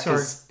 Yeah,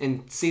 because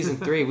in Season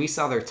 3, we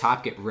saw their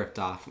top get ripped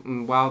off.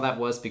 And while that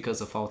was because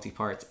of faulty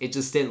parts, it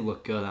just didn't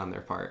look good on their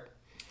part.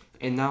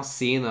 And now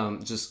seeing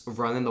them just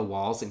run in the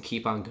walls and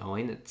keep on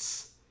going,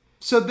 it's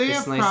So they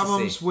have nice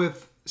problems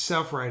with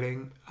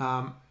self-righting.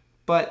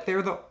 But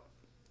they're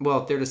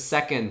the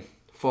second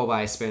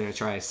full-body spinner to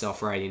try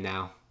self-righting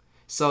now.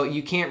 So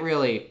you can't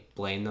really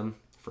blame them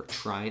for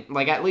trying.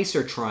 Like, at least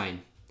they're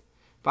trying.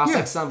 Bots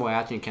like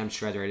Sunboy and Chem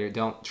Shredder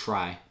don't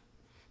try.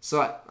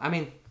 So, I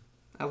mean,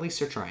 at least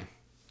they're trying.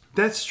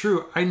 That's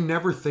true. I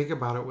never think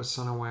about it with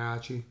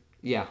Sonowayachi.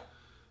 Yeah.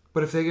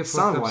 But if they get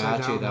flipped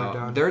upside down, though, they're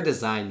done. their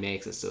design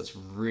makes it so it's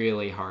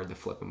really hard to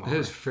flip them over. It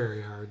is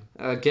very hard.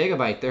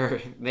 Gigabyte,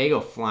 they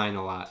go flying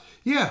a lot.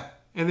 Yeah,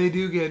 and they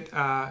do get,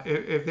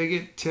 if they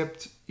get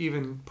tipped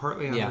even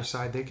partly on their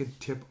side, they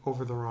could tip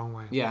over the wrong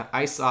way. Yeah,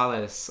 I saw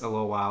this a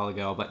little while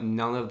ago, but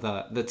none of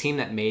the team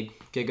that made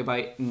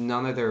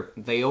Gigabyte,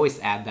 they always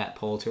add that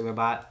pull to their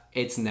bot.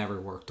 It's never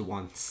worked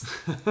once.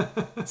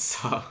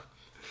 So...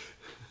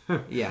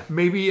 yeah.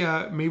 Maybe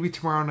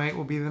tomorrow night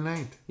will be the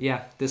night.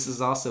 Yeah, this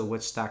is also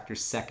Witch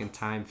Doctor's second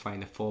time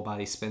fighting a full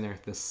body spinner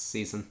this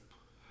season.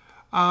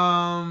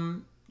 Yeah,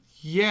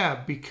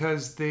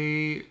 because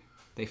they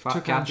fought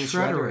took Captain on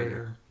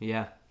Shredder.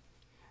 Yeah.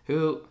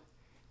 Who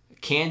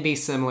can be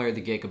similar to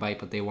Gigabyte,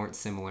 but they weren't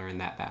similar in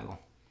that battle.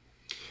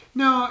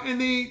 No, and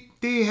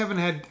they haven't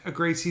had a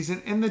great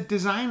season, and the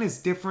design is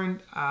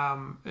different.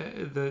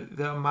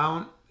 The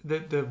amount,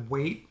 the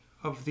weight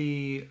of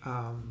the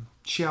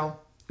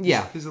shell.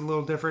 Is a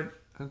little different,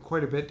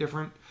 quite a bit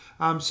different.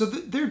 So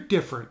they're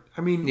different.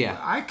 I mean,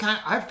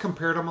 I've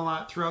compared them a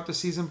lot throughout the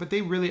season, but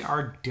they really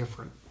are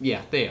different.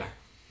 Yeah, they are.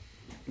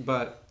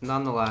 But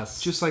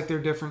nonetheless, just like they're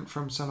different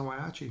from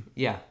Sonowayachi.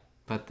 Yeah,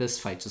 but this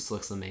fight just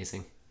looks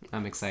amazing.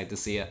 I'm excited to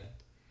see it.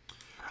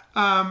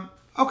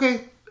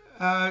 Okay.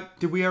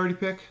 Did we already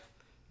pick?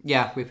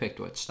 Yeah, we picked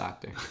Witch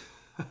Doctor.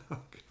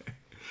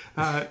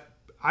 Okay.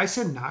 I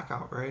said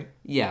knockout, right?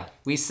 Yeah,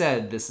 we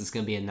said this is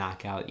going to be a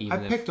knockout.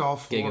 Even I picked all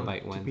 4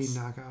 Gigabyte wins. to be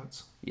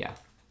knockouts. Yeah.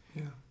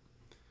 Yeah.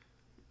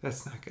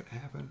 That's not going to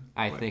happen.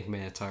 I think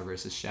Minotaur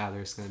versus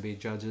Shatter is going to be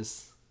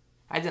judges.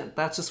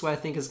 That's just what I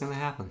think is going to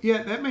happen.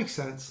 Yeah, that makes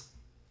sense.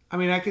 I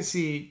mean, I could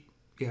see,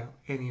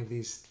 any of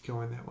these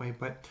going that way.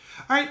 But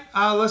all right,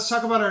 let's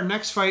talk about our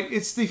next fight.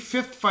 It's the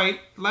 5th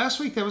fight. Last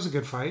week, that was a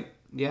good fight.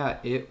 Yeah,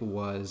 it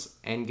was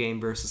Endgame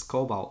versus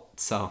Cobalt.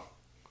 So...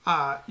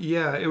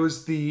 it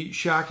was the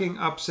shocking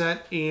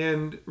upset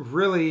and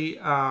really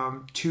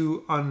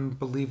 2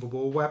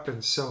 unbelievable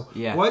weapons. So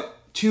what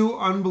 2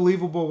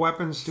 unbelievable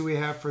weapons do we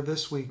have for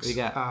this week's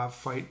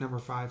fight number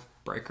 5?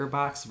 Breaker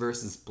Box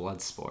versus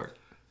Bloodsport.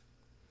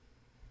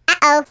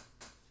 Uh-oh.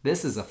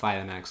 This is a fight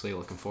I'm actually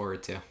looking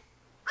forward to.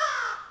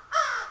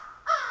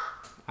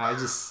 I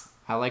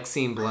like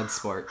seeing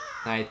Bloodsport.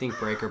 I think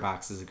Breaker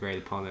Box is a great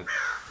opponent.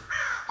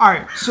 All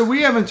right, so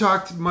we haven't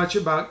talked much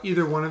about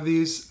either one of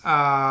these.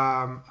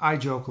 I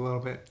joke a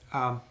little bit,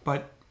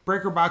 but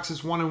Breaker Box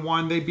is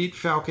 1-1. They beat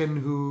Falcon,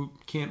 who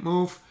can't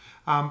move,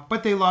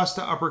 but they lost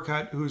to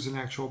Uppercut, who's an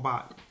actual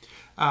bot.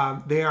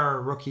 They are a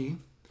rookie.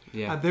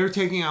 Yeah. They're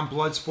taking on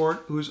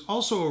Bloodsport, who's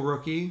also a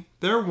rookie.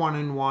 They're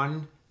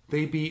 1-1.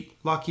 They beat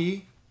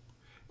Lucky,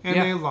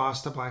 and they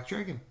lost to Black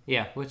Dragon.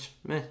 Yeah, which,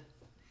 meh.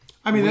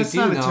 I mean, that's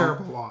not a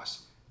terrible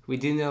loss. We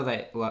do know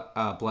that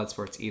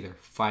Bloodsport's either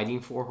fighting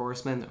 4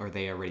 horsemen or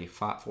they already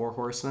fought 4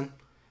 horsemen.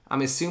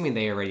 I'm assuming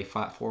they already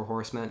fought 4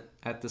 horsemen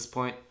at this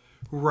point.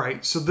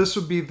 Right. So this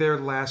would be their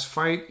last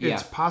fight. Yeah.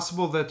 It's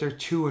possible that they're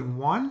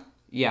 2-1.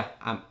 Yeah.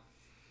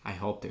 I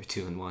hope they're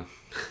 2-1.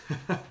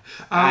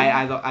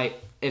 I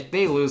if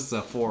they lose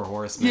the 4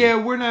 horsemen. Yeah,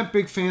 we're not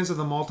big fans of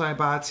the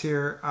multi-bots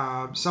here.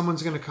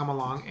 Someone's going to come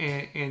along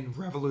and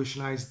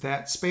revolutionize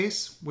that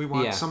space. We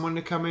want someone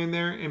to come in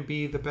there and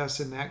be the best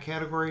in that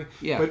category.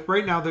 Yeah. But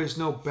right now, there's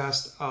no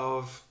best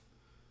of.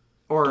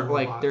 Or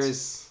like bots.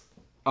 There's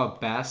a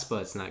best,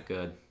 but it's not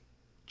good.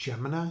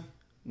 Gemini.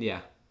 Yeah,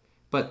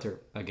 but they're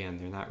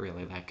not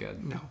really that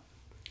good. No.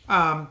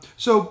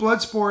 So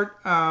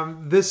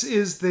Bloodsport, this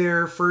is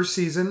their first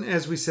season.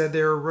 As we said,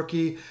 they're a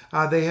rookie.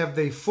 They have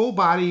the full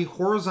body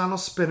horizontal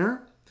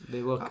spinner.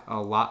 They look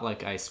a lot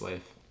like Ice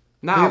Wave.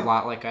 Not a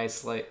lot like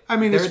Ice Wave. I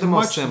mean, they're it's the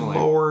much most similar.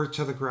 Lower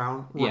to the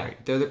ground. Yeah,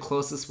 right. They're the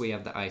closest we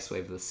have to Ice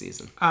Wave this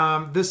season.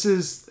 This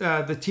is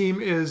the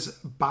team is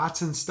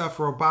Bots and Stuff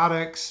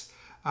Robotics.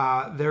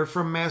 They're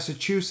from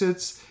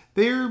Massachusetts.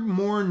 They're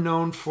more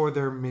known for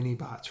their mini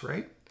bots,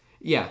 right?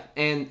 Yeah,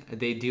 and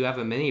they do have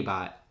a mini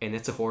bot, and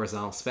it's a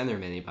horizontal spinner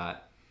mini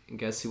bot. And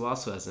guess who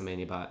also has a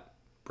mini bot?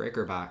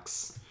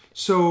 BreakerBox.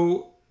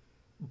 So,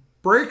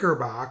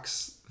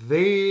 BreakerBox,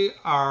 they're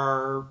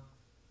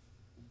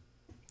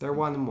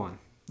 1-1.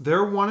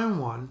 They're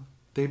 1-1.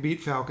 They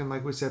beat Falcon,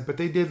 like we said, but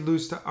they did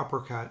lose to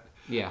Uppercut.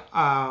 Yeah.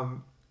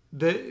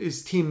 That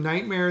is Team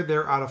Nightmare.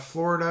 They're out of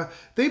Florida.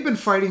 They've been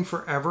fighting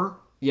forever.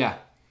 Yeah,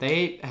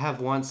 they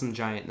have won some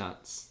giant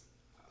nuts.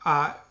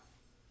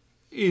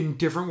 In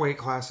different weight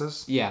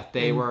classes. Yeah,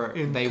 they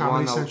Comedy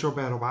won Central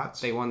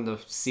BattleBots. They won the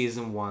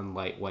season 1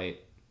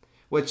 lightweight,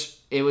 which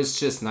it was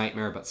just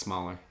Nightmare but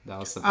smaller. That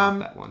was about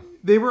that one.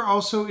 They were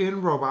also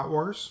in Robot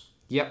Wars.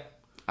 Yep,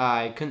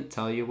 I couldn't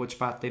tell you which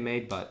bot they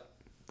made, but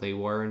they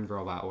were in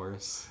Robot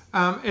Wars.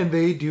 And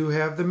they do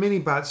have the mini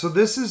bot. So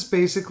this is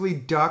basically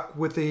Duck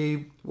with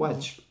a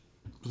wedge,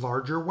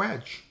 larger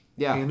wedge.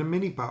 Yeah, and a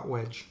mini bot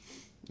wedge.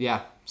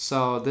 Yeah,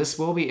 so this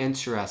will be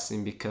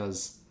interesting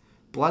because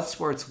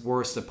Bloodsport's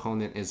worst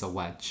opponent is a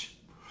wedge.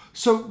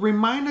 So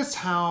remind us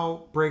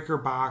how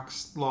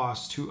BreakerBox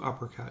lost to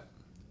Uppercut.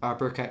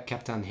 Uppercut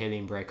kept on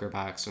hitting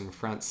BreakerBox from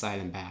front,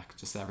 side, and back,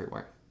 just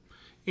everywhere.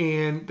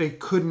 And they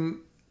couldn't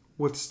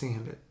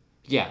withstand it.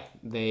 Yeah,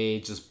 they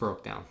just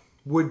broke down.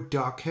 Would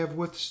Duck have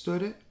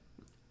withstood it?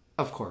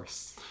 Of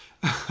course.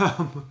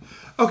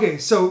 Okay,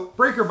 so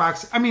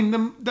BreakerBox, I mean,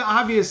 the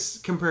obvious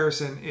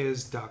comparison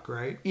is Duck,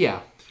 right?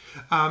 Yeah.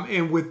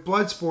 And with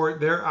Bloodsport,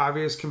 their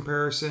obvious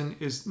comparison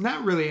is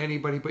not really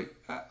anybody, but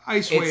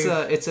Ice Wave.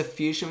 It's a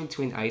fusion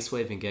between Ice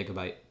Wave and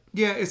Gigabyte.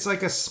 Yeah, it's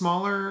like a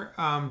smaller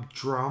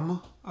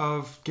drum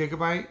of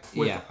Gigabyte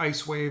with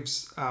Ice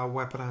Wave's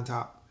weapon on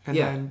top. And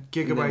then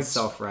Gigabyte's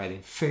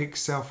self-riding. Fake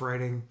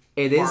self-riding.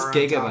 It is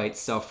Gigabyte's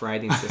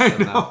self-riding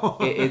system, though.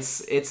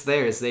 It's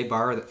theirs. They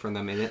borrowed it from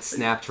them, and it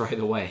snapped right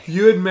away.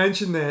 You had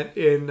mentioned that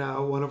in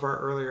one of our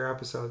earlier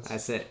episodes. I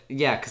said,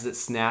 yeah, because it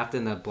snapped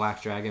in the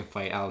Black Dragon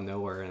fight out of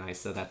nowhere, and I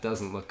said that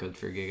doesn't look good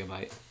for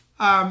Gigabyte.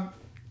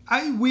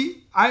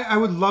 I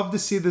would love to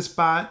see this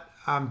bot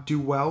do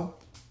well.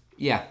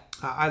 Yeah.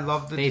 I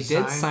love the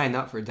design. They did sign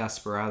up for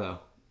Desperado,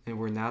 and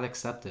were not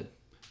accepted.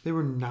 They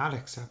were not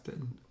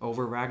accepted.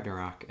 Over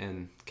Ragnarok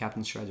and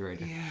Captain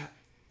Shredderator. Yeah.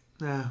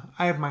 Nah,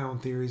 I have my own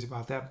theories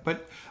about that.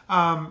 But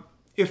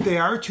if they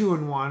are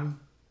 2-1,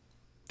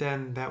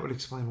 then that would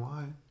explain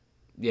why.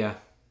 Yeah.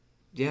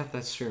 Yeah,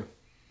 that's true.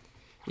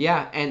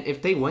 Yeah, and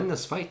if they win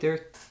this fight,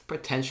 they're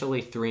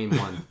potentially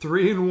 3-1.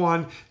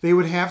 3-1. They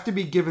would have to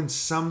be given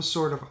some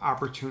sort of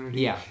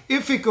opportunity. Yeah.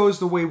 If it goes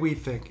the way we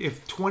think.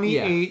 If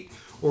 28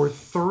 or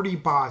 30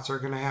 bots are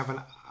going to have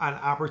an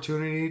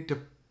opportunity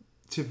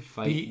to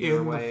fight be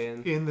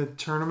in the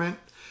tournament,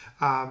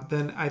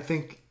 then I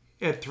think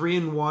at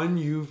 3-1,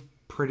 you've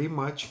pretty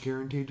much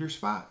guaranteed your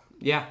spot.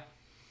 Yeah.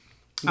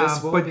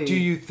 Do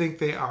you think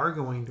they are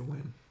going to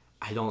win?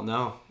 I don't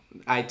know.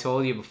 I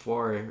told you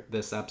before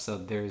this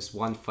episode, there's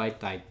one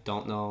fight that I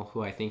don't know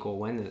who I think will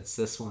win, and it's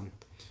this one.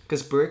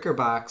 Because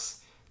BreakerBox,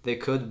 they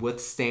could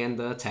withstand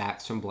the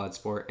attacks from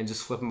Bloodsport and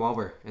just flip them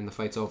over, and the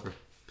fight's over.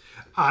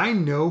 I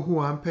know who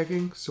I'm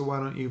picking, so why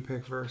don't you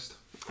pick first?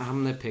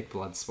 I'm going to pick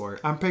Bloodsport.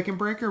 I'm picking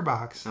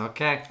BreakerBox.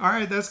 Okay. All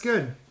right, that's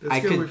good.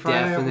 I could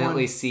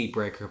definitely see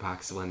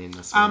BreakerBox winning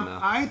this one, though.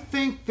 I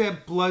think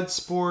that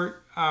Bloodsport,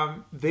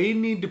 they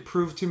need to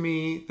prove to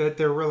me that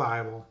they're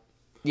reliable.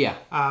 Yeah.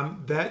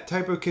 That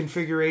type of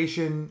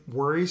configuration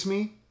worries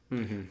me.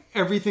 Mm-hmm.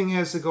 Everything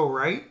has to go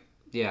right.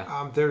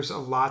 Yeah. There's a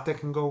lot that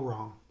can go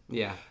wrong.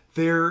 Yeah.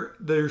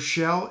 Their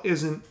shell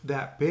isn't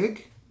that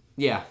big.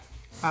 Yeah.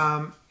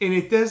 And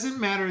it doesn't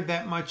matter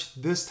that much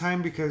this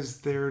time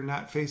because they're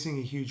not facing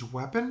a huge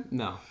weapon.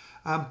 No.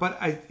 But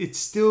it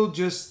still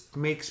just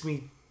makes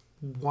me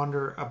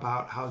wonder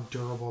about how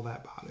durable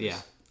that bot is. Yeah.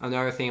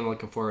 Another thing I'm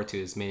looking forward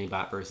to is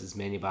Minibot versus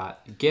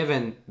Minibot.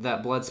 Given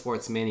that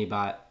Bloodsport's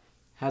Minibot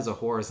has a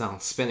horizontal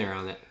spinner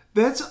on it.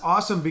 That's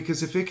awesome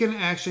because if it can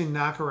actually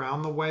knock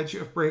around the wedge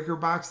of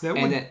BreakerBox, that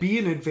would be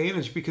an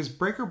advantage because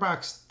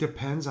BreakerBox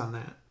depends on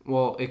that.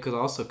 Well, it could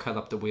also cut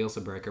up the wheels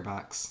of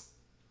BreakerBox.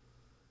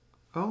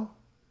 Oh?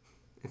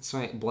 It's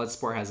right.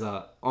 Bloodsport has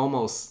a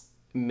almost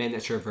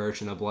miniature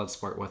version of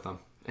Bloodsport with them.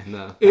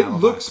 It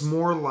looks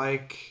more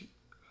like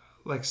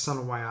like Son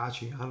of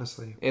Waiachi,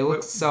 honestly. It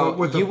looks but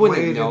with you the wouldn't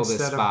blade know this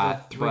instead of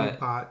spot, the but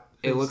bot.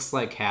 it looks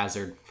like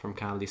Hazard from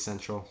Comedy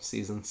Central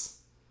seasons.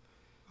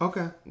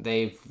 Okay.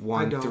 They've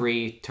won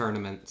 3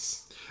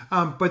 tournaments.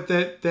 But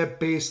that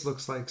base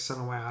looks like Son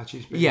of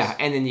Waiachi's base. Yeah,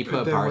 and then you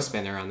put a bar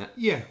spinner on it.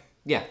 Yeah.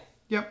 Yeah.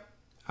 Yep.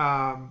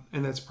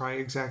 And that's probably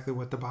exactly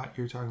what the bot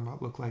you're talking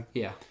about looked like.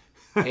 Yeah.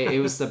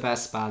 It was the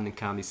best spot in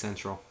Comedy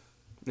Central.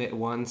 It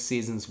won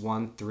seasons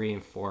 1, 3,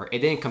 and 4. It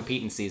didn't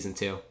compete in season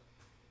 2.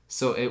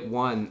 So it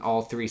won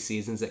all 3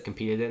 seasons it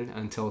competed in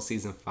until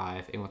season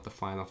 5. It went to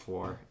Final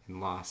 4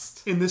 and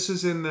lost. And this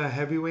is in the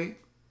heavyweight?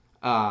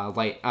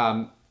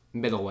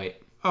 Middleweight.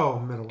 Oh,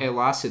 middleweight. It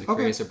lost to the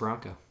Crazer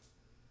Bronco.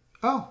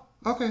 Oh,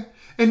 okay.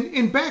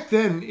 And back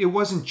then, it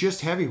wasn't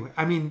just heavyweight.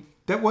 I mean,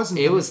 that wasn't...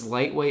 It was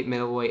lightweight,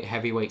 middleweight,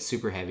 heavyweight,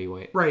 super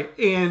heavyweight. Right,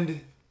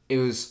 and... It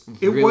was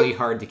really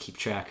hard to keep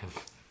track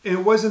of. And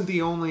it wasn't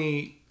the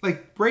only...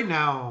 Like, right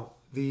now,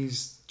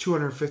 these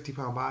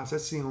 250-pound bots,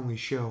 that's the only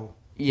show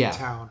in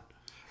town.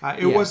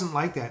 It wasn't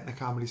like that in the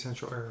Comedy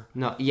Central era.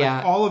 No, yeah.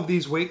 Like, all of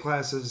these weight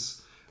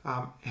classes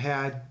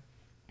had...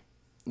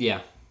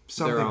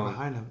 something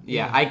behind them.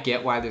 Yeah, I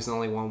get why there's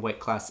only one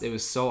weight class. It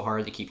was so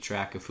hard to keep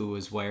track of who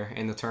was where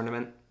in the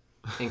tournament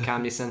in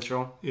Comedy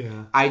Central.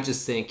 Yeah. I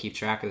just didn't keep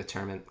track of the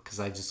tournament because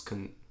I just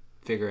couldn't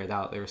figure it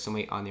out. There were so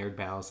many unaired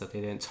battles that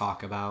they didn't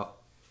talk about.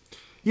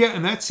 Yeah,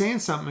 and that's saying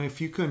something if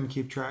you couldn't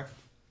keep track.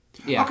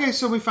 Yeah. Okay,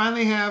 so we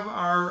finally have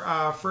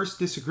our first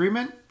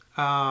disagreement.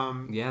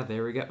 Yeah,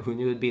 there we go. Who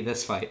knew it'd be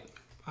this fight?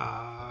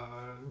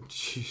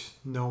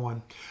 No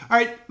one. All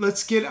right,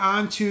 let's get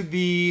on to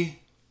the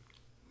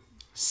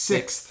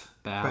sixth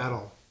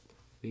battle.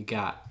 We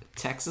got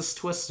Texas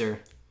Twister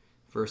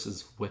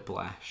versus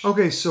Whiplash.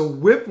 Okay, so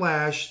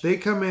Whiplash, they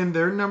come in,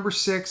 they're number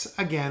 6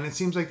 again. It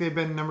seems like they've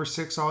been number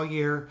 6 all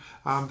year.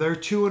 They're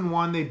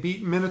 2-1. They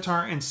beat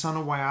Minotaur and Son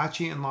of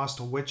Waiachi and lost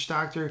to Witch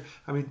Doctor.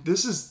 I mean,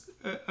 this is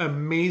an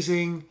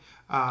amazing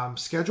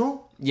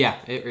schedule. Yeah,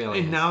 it really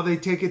is. And now they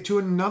take it to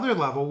another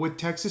level with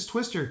Texas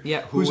Twister,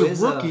 who who's a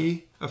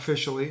rookie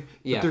officially.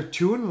 Yeah. But they're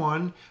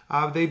 2-1.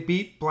 They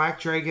beat Black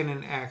Dragon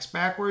and Axe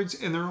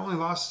backwards, and their only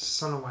loss is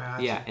Son of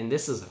Waiachi. Yeah, and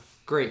this is a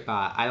great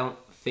bot. I don't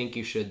think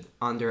you should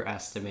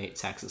underestimate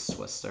Texas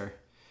Twister.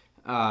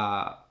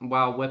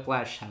 While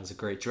Whiplash has a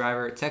great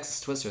driver,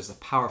 Texas Twister is a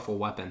powerful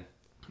weapon.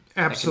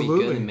 Absolutely. That can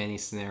be good in many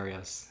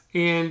scenarios.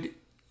 And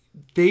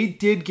they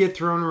did get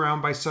thrown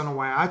around by Son of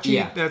Waiachi.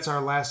 Yeah. That's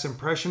our last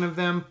impression of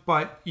them.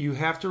 But you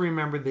have to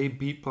remember they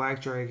beat Black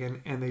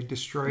Dragon and they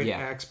destroyed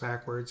Axe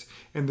backwards.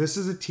 And this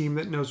is a team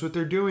that knows what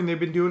they're doing. They've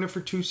been doing it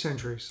for 2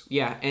 centuries.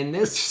 Yeah, and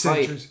this 2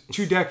 fight... centuries.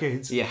 2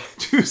 decades. Yeah.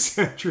 2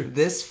 centuries.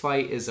 This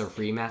fight is a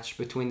rematch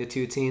between the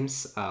two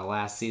teams.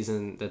 Last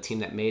season, the team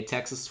that made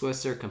Texas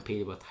Twister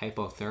competed with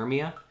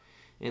Hypothermia.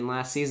 And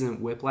last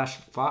season, Whiplash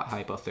fought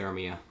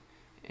Hypothermia.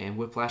 And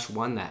Whiplash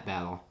won that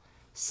battle.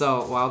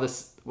 So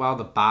while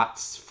the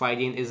bots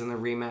fighting isn't a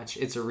rematch,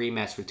 it's a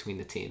rematch between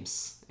the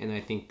teams, and I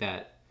think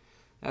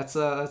that's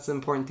an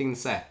important thing to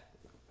say.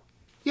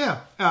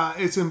 Yeah,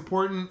 it's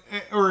important,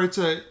 or it's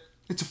a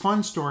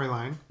fun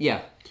storyline.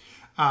 Yeah.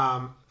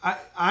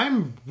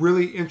 I'm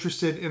really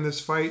interested in this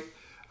fight,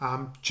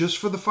 just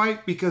for the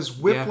fight, because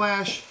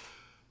Whiplash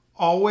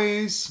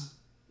always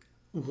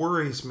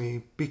worries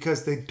me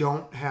because they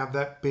don't have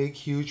that big,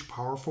 huge,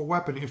 powerful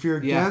weapon. If you're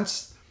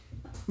against.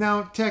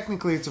 Now,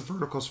 technically, it's a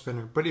vertical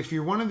spinner, but if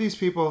you're one of these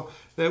people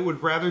that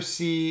would rather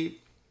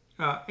see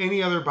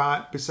any other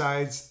bot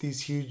besides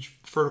these huge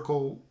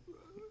vertical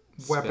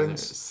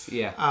weapons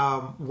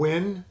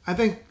win, I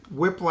think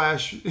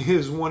Whiplash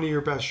is one of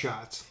your best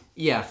shots.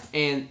 Yeah,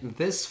 and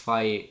this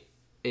fight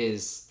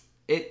it's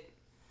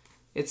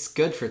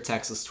good for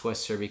Texas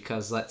Twister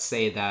because let's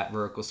say that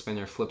vertical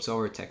spinner flips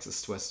over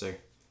Texas Twister.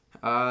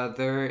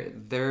 They're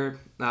an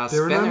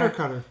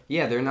undercutter.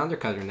 Yeah, they're an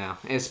undercutter now,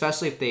 and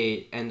especially if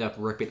they end up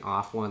ripping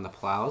off one of the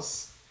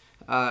plows.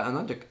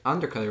 An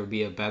undercutter would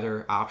be a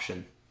better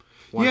option.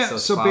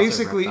 So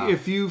basically,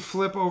 if you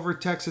flip over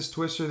Texas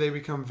Twister, they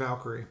become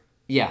Valkyrie.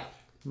 Yeah,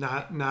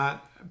 not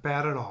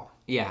bad at all.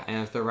 Yeah,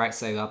 and if they're right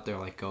side up, they're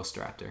like Ghost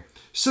Raptor.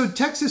 So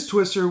Texas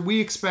Twister,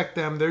 we expect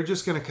them. They're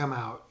just going to come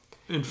out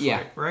and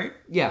fight, right?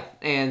 Yeah,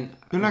 and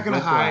they're not going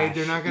to hide.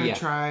 They're not going to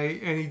try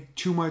any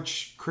too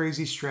much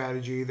crazy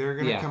strategy. They're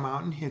going to come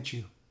out and hit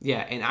you.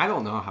 Yeah, and I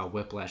don't know how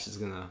Whiplash is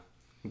going to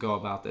go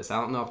about this. I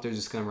don't know if they're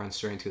just going to run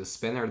straight into the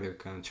spinner or they're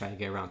going to try to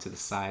get around to the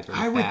side or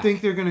I would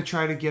think they're going to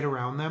try to get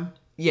around them.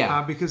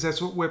 Yeah. Because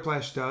that's what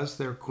Whiplash does.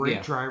 They're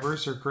great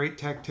drivers. They're great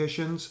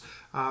tacticians.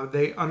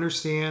 They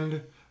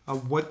understand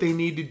what they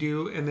need to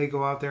do, and they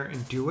go out there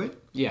and do it.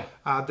 Yeah.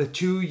 The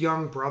 2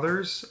 young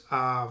brothers,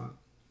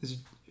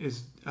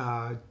 is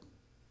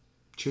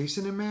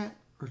Jason and Matt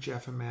or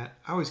Jeff and Matt?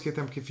 I always get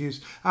them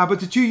confused. But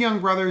the 2 young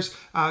brothers,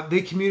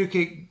 they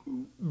communicate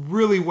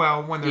really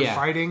well when they're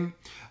fighting.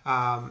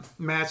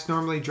 Matt's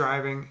normally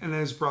driving, and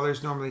his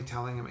brother's normally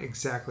telling him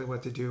exactly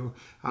what to do.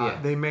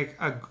 They make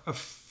a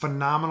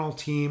phenomenal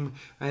team,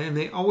 and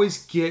they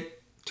always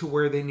get to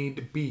where they need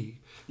to be.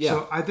 Yeah.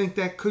 So I think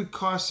that could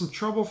cause some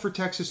trouble for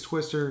Texas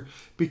Twister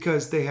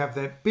because they have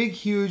that big,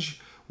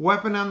 huge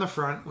weapon on the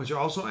front, which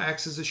also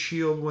acts as a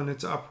shield when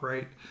it's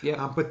upright.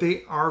 Yeah. But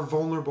they are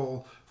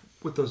vulnerable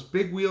with those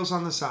big wheels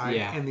on the side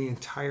Yeah. and the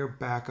entire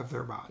back of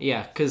their bot.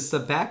 Yeah, because the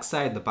back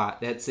side of the bot,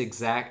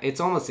 it's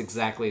almost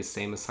exactly the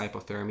same as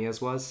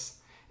Hypothermia's was.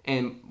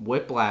 And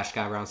Whiplash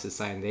got around to the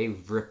side and they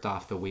ripped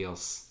off the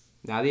wheels.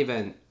 Not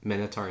even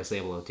Minotaur is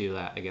able to do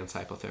that against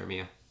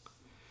Hypothermia.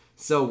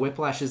 So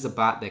Whiplash is a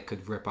bot that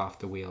could rip off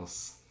the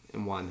wheels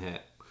in one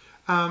hit.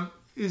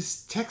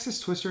 Is Texas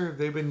Twister, have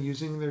they been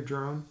using their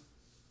drone?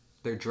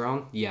 Their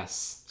drone?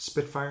 Yes.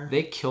 Spitfire?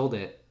 They killed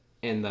it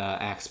in the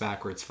Axe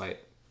Backwards fight.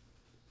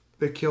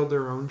 They killed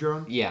their own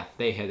drone? Yeah,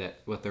 they hit it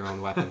with their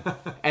own weapon.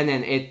 And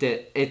then it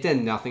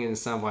did nothing in the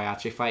Son of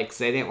Waiachi fight because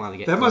they didn't want to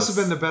get That close. must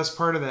have been the best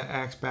part of that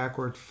Axe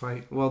Backward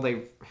fight. Well,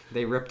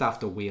 they ripped off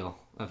the wheel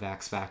of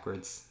Axe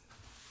Backwards.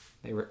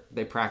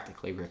 They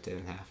practically ripped it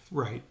in half.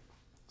 Right.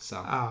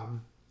 So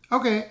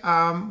Okay.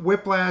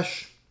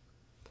 Whiplash.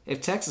 if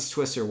Texas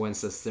Twister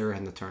wins this, they're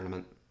in the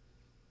tournament.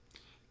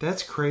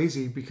 That's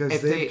crazy because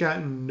If they've they-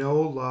 gotten no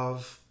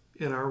love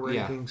in our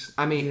Yeah. rankings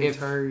I mean, the if-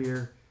 entire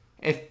year.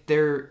 If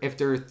they're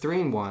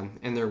 3-1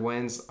 and their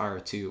wins are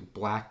to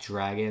Black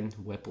Dragon,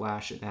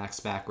 Whiplash, and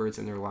Axe Backwards,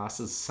 and their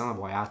losses Son of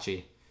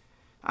Waiachi,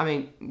 I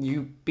mean,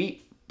 you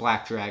beat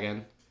Black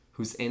Dragon,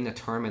 who's in the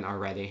tournament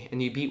already,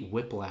 and you beat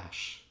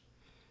Whiplash,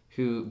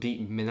 who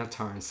beat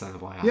Minotaur and Son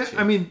of Waiachi. Yeah,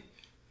 I mean,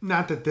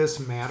 not that this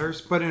matters,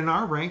 but in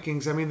our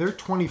rankings, I mean, they're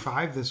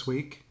 25 this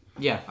week.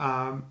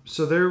 Yeah.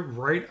 So they're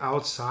right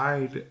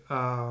outside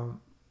of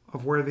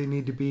where they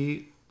need to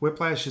be.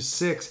 Whiplash is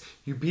 6.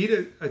 You beat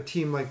a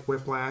team like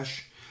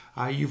Whiplash.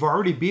 You've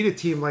already beat a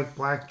team like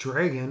Black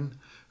Dragon.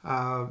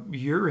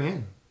 You're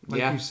in. Like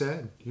Yeah. you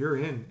said, you're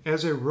in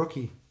as a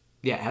rookie.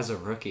 Yeah, as a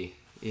rookie.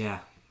 Yeah.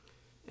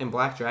 And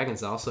Black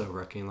Dragon's also a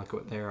rookie, and look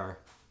what they are.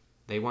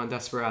 They won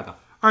Desperado.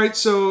 All right,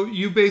 so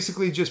you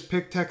basically just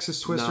picked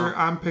Texas Twister. No.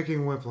 I'm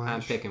picking Whiplash.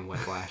 I'm picking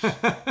Whiplash.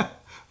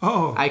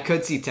 Oh, I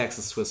could see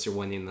Texas Twister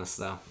winning this,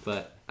 though,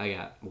 but I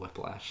got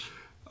Whiplash.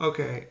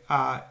 okay.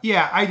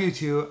 Yeah, I do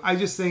too. I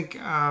just think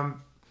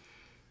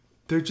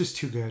they're just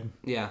too good.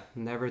 Yeah,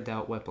 never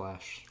doubt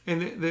Whiplash.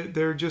 And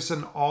they're just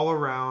an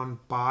all-around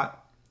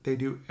bot. They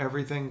do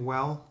everything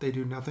well. They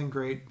do nothing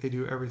great. They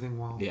do everything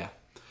well. Yeah.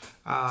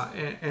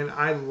 And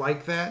I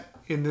like that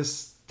in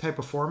this type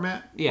of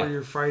format Yeah. where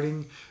you're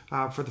fighting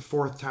for the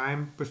 4th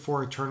time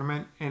before a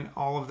tournament, and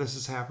all of this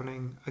is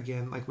happening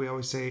again, like we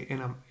always say,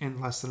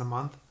 in less than a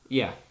month.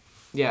 Yeah.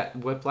 Yeah,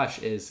 Whiplash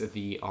is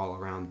the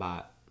all-around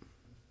bot.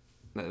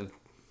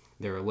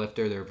 They're a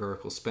lifter, they're a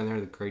vertical spinner,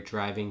 they're great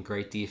driving,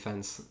 great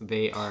defense.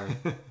 They are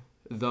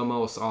the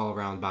most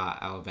all-around bot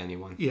out of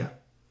anyone. Yeah,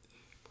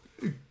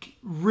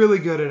 really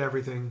good at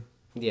everything.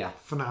 Yeah.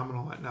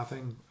 Phenomenal at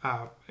nothing,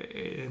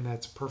 and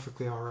that's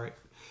perfectly all right.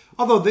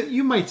 Although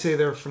you might say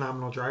they're a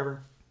phenomenal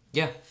driver.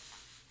 Yeah.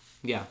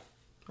 Yeah.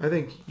 I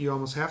think you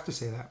almost have to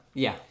say that.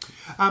 Yeah.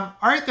 All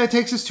right, that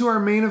takes us to our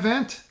main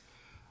event.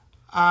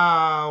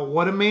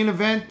 What a main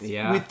event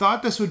Yeah. we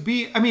thought this would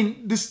be. I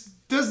mean, this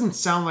doesn't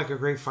sound like a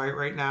great fight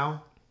right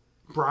now.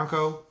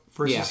 Bronco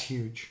versus Yeah.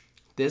 Huge.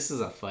 This is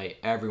a fight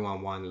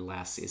everyone wanted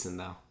last season,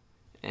 though.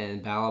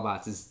 And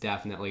BattleBots is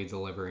definitely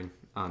delivering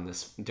on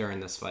this during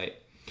this fight.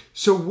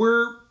 So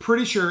we're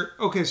pretty sure.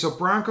 Okay, so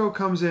Bronco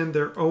comes in.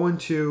 They're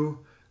 0-2.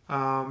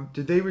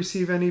 Did they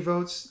receive any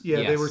votes? Yeah,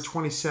 they Yes. were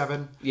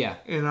 27 Yeah.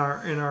 in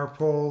our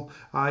poll.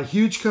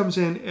 Huge comes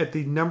in at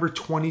the number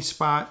 20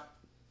 spot.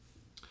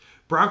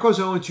 Broncos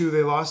 0-2.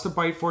 They lost to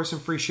Bite Force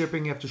and free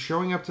shipping after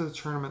showing up to the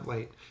tournament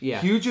late.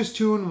 Yeah. Huge is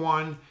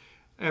 2-1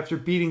 after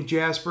beating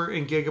Jasper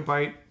and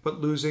Gigabyte,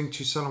 but losing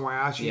to Son of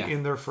Waiachi Yeah.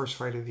 in their first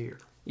fight of the year.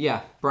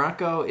 Yeah,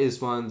 Bronco is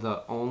one of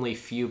the only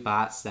few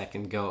bots that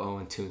can go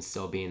 0-2 and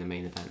still be in the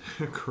main event.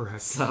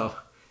 Correct. So,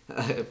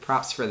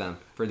 props for them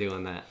for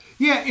doing that.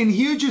 Yeah, and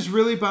Huge has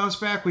really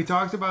bounced back. We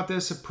talked about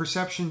this.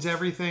 Perception's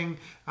everything.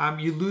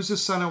 You lose a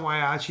Son of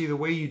Waiachi the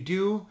way you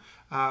do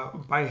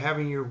by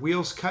having your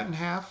wheels cut in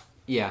half.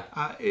 Yeah.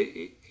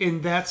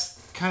 And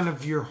that's kind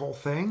of your whole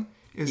thing,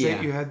 is Yeah.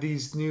 that you had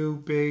these new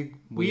big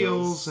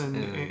wheels Wheels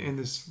and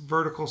this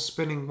vertical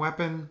spinning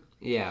weapon.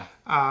 Yeah.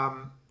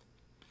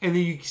 And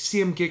then you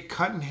see him get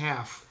cut in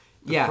half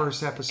the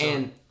first episode.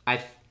 And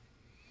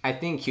I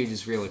think Huge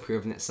has really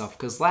proven itself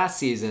because last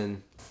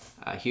season,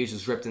 Huge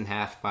was ripped in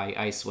half by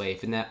Ice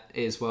Wave, and that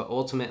is what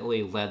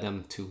ultimately led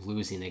them to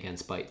losing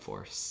against Bite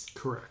Force.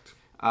 Correct.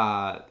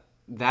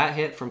 That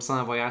hit from Son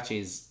of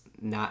Waiachi's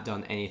not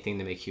done anything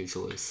to make Huge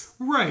lose.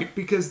 Right,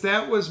 because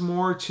that was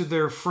more to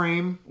their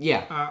frame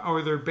Yeah.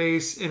 or their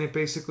base, and it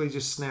basically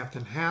just snapped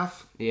in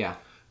half Yeah.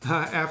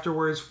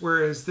 afterwards.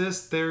 Whereas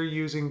this, they're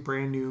using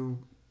brand new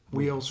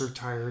wheels or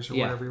tires or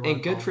Yeah. whatever you want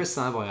And to call good for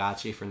Son of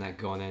Waiachi for not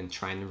going in and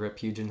trying to rip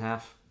Huge in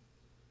half.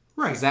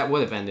 Right. Because that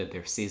would have ended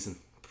their season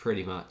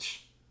pretty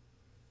much.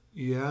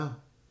 Yeah.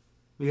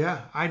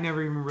 Yeah, I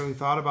never even really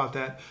thought about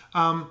that.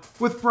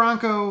 With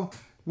Bronco,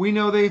 we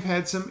know they've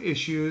had some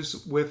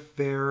issues with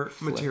their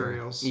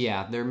materials.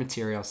 Yeah, their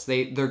materials.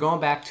 They're going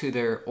back to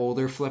their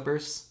older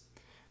flippers,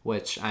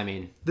 which, I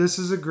mean, This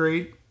is a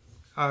great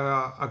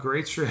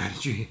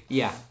strategy.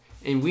 yeah.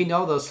 And we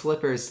know those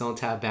flippers don't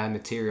have bad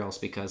materials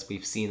because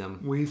we've seen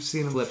them. We've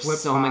seen them flip flip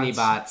so many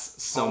bots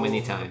bots so all many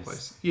over the times.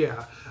 place.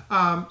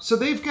 Yeah. So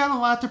they've got a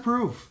lot to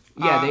prove.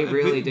 Yeah, they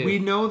really do. We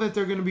know that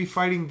they're going to be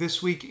fighting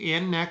this week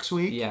and next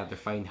week. Yeah, they're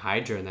fighting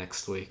Hydra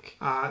next week.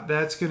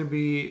 That's going to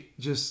be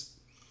just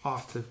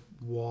off the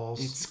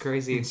walls. It's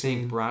crazy to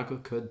think Bronco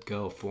could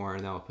go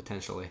 4-0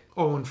 potentially.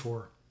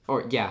 0-4.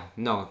 Or, yeah,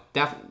 no,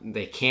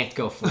 they can't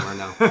go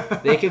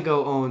 4-0. They could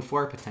go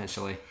 0-4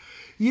 potentially.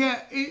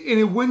 Yeah, and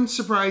it wouldn't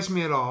surprise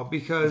me at all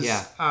because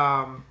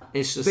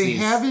it's just they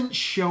haven't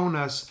shown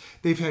us.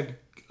 They've had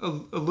a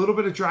little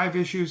bit of drive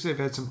issues. They've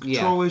had some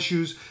control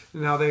issues.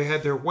 Now they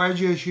had their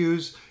wedge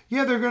issues.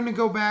 Yeah, they're going to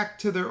go back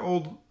to their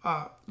old,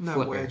 not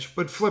flipper. Wedge,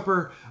 but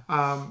flipper.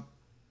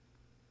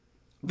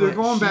 They're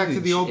going back to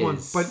the old one,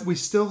 but we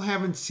still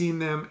haven't seen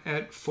them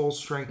at full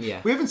strength.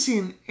 Yeah. We haven't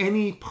seen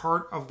any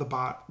part of the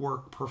bot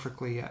work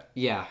perfectly yet.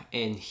 Yeah,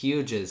 and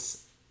Huge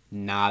is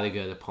not a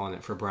good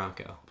opponent for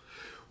Bronco.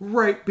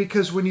 Right,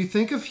 because when you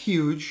think of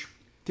Huge,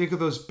 think of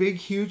those big,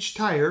 huge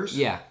tires.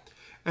 Yeah.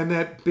 And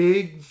that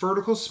big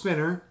vertical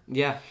spinner.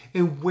 Yeah.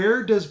 And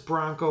where does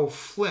Bronco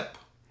flip?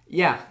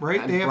 Yeah.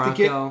 Right? They have to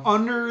get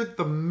under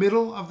the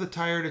middle of the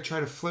tire to try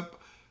to flip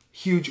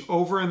Huge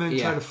over and then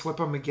try to flip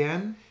them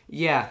again.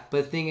 Yeah,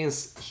 but the thing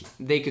is,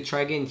 they could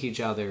try getting Huge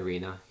out of the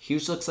arena.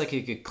 Huge looks like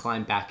he could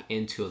climb back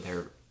into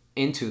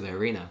the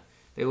arena.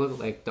 They look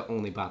like the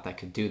only bot that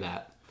could do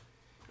that.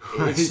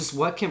 Right. It's just,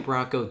 what can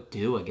Bronco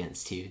do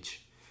against Huge?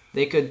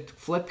 They could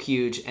flip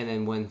Huge, and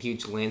then when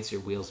Huge lands,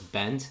 your wheels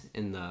bend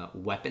and the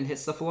weapon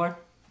hits the floor.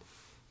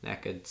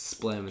 That could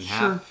split him in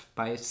half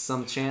by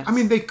some chance. I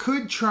mean, they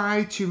could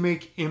try to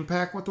make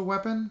impact with the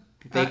weapon.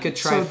 They could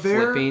try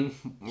flipping.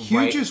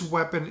 Huge's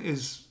weapon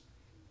is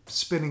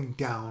spinning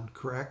down,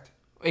 correct?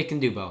 It can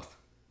do both.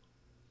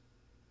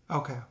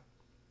 Okay.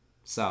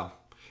 So.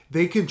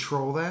 They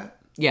control that?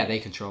 Yeah, they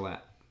control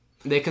that.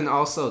 They can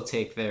also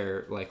take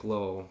their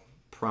little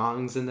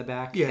prongs in the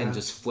back and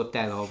just flip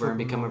that over and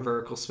become a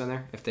vertical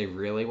spinner if they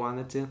really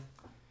wanted to.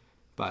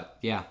 But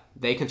yeah,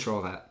 they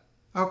control that.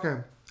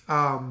 Okay.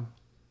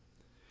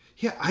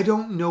 Yeah, I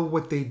don't know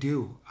what they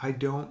do. I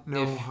don't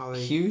know how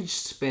they... Huge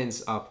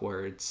spins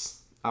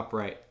upwards, not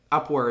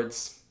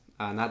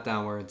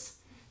downwards,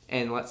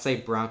 and let's say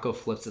Bronco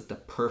flips at the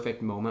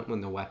perfect moment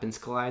when the weapons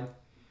collide,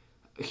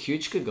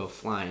 Huge could go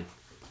flying.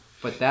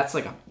 But that's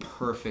like a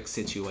perfect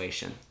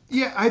situation.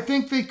 Yeah, I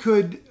think they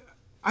could...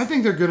 I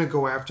think they're going to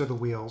go after the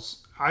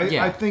wheels.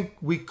 I think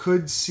we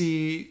could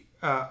see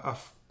a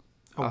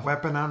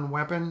weapon on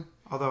weapon.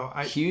 Although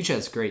Huge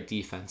has great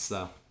defense,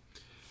 though.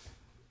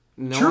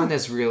 No one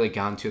has really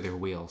gone to their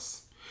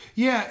wheels.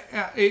 Yeah,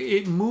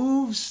 it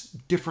moves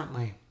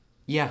differently.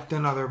 Yeah,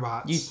 than other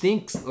bots. You'd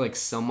think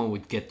someone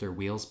would get their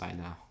wheels by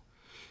now.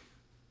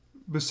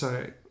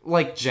 Besides,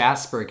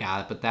 Jasper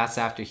got it, but that's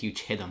after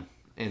Huge hit him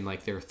and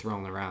they were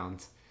thrown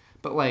around.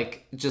 But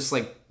just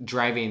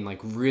driving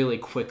really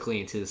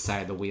quickly into the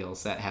side of the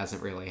wheels, that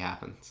hasn't really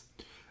happened.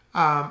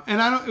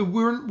 And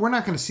we're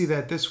not going to see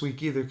that this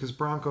week either because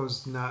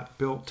Bronco's not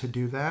built to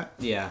do that.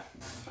 Yeah.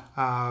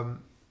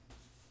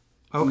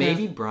 Okay.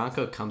 Maybe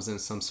Bronco comes in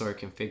some sort of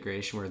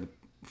configuration where the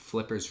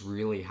flipper's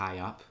really high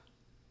up.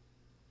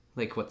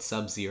 Like what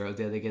Sub-Zero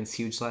did against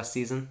Huge last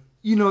season.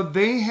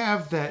 They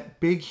have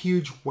that big,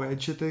 huge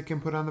wedge that they can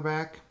put on the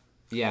back.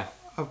 Yeah.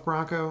 Of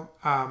Bronco.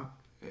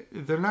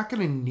 They're not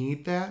going to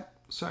need that.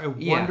 So I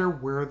wonder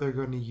where they're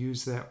going to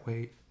use that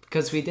weight.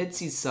 Because we did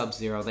see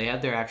Sub-Zero. They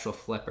had their actual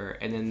flipper.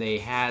 And then they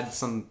had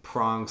some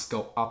prongs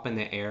go up in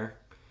the air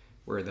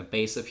where the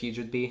base of Huge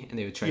would be. And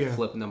they would try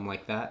flipping them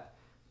like that.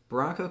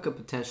 Bronco could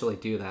potentially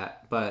do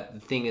that. But the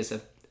thing is,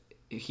 if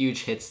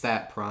Huge hits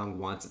that prong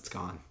once, it's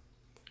gone.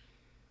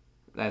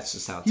 That's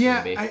just how it's going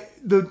to be.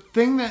 The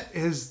thing that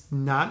has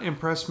not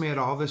impressed me at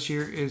all this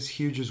year is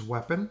Huge's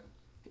weapon.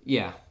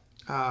 Yeah.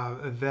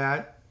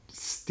 That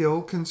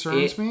still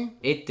concerns me.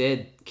 It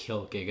did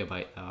kill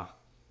Gigabyte, though.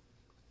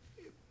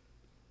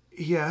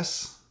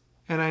 Yes.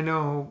 And I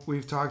know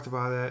we've talked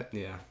about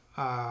it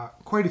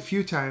quite a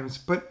few times,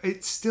 but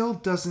it still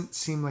doesn't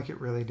seem like it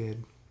really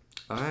did.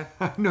 Okay.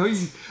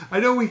 I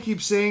know we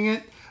keep saying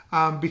it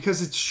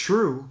because it's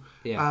true.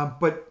 Yeah.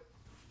 But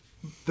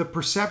the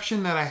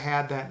perception that I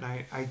had that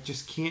night, I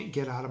just can't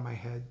get out of my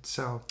head.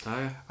 So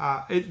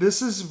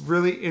this is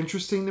really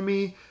interesting to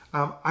me.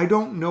 I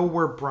don't know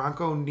where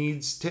Bronco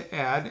needs to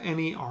add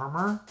any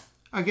armor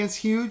against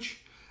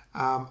Huge.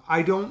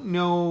 I don't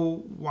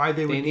know why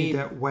they would need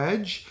that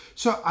wedge.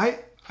 So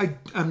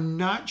I'm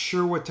not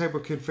sure what type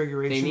of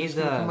configuration is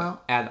going to come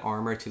out. Add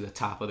armor to the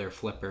top of their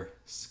flipper.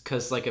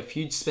 Because if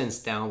Huge spins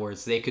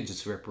downwards, they could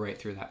just rip right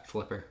through that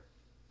flipper.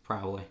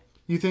 Probably.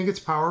 You think it's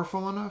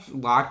powerful enough?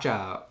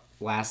 Lockjaw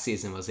last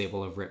season was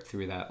able to rip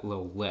through that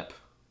little lip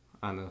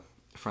on the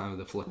front of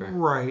the flipper.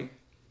 Right.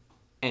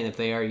 And if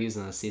they are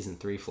using a Season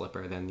 3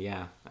 flipper, then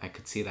yeah, I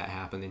could see that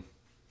happening.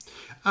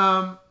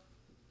 Okay.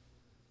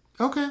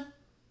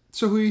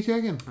 So who are you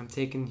taking? I'm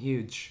taking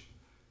Huge.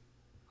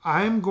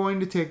 I'm going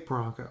to take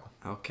Bronco.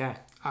 Okay.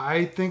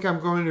 I think I'm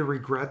going to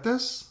regret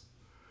this.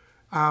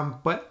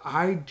 But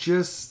I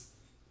just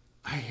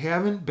I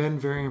haven't been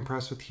very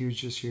impressed with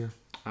Huge this year.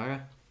 Okay.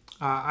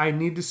 I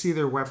need to see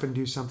their weapon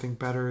do something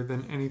better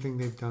than anything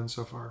they've done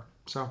so far.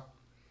 So,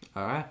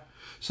 All right.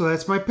 so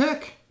that's my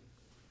pick.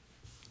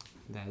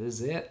 That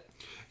is it.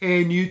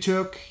 And you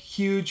took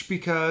Huge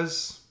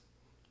because...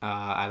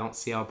 I don't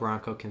see how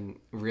Bronco can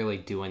really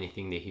do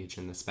anything to Huge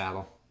in this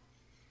battle.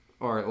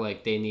 Or,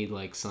 like, they need,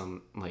 like,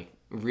 some, like,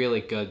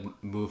 really good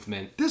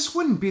movement. This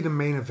wouldn't be the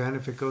main event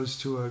if it goes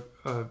to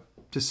a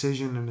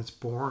decision and it's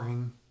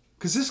boring.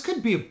 Because this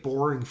could be a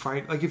boring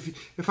fight. Like,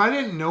 if I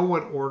didn't know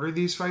what order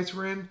these fights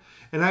were in,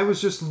 and I was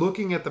just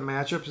looking at the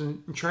matchups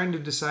and trying to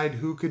decide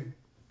who could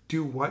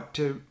do what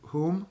to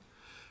whom,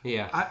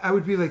 Yeah. I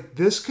would be like,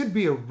 this could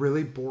be a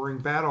really boring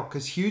battle.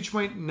 Because Huge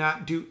might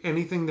not do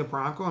anything to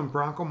Bronco, and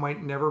Bronco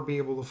might never be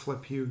able to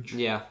flip Huge.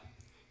 Yeah.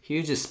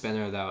 Huge's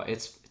spinner, though,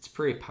 it's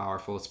pretty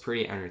powerful. It's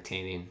pretty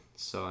entertaining.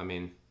 So, I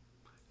mean...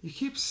 You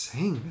keep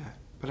saying that,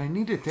 but I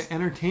need it to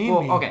entertain me.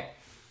 Well, okay.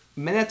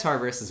 Minotaur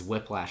versus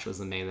Whiplash was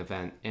the main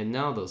event, and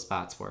none of those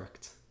bots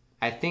worked.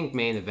 I think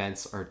main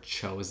events are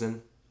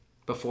chosen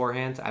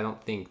beforehand. I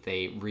don't think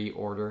they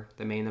reorder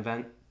the main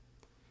event.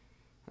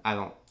 I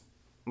don't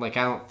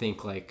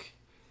think, like...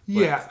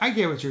 Yeah, I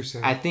get what you're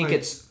saying. I think like,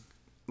 it's,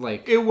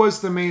 like... It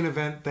was the main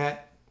event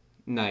that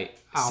night.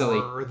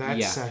 hour or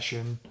that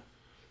session.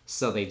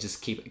 So they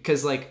just keep it.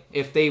 Because, like,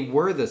 if they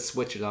were to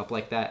switch it up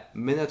like that,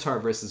 Minotaur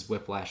versus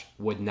Whiplash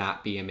would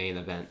not be a main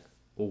event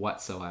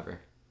whatsoever.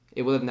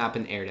 It would have not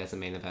been aired as a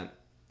main event.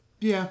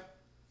 Yeah.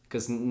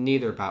 Because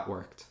neither bot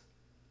worked.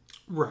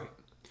 Right.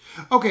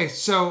 Okay,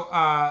 so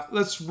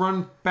let's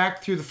run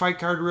back through the fight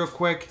card real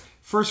quick.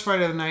 First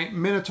fight of the night,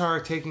 Minotaur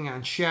taking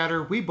on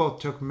Shatter. We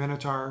both took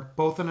Minotaur,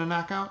 both in a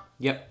knockout.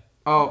 Yep.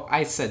 Oh,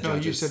 I said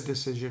judges. No, you said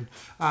decision.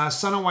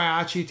 Son of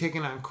Waiachi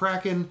taking on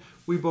Kraken.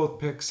 We both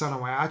picked Son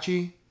of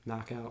Waiachi.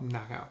 Knockout.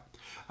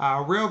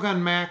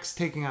 Railgun Max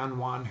taking on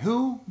Wan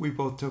Hu. We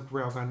both took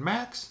Railgun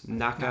Max.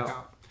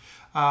 Knockout.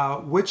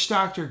 Witch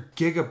Doctor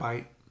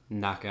Gigabyte.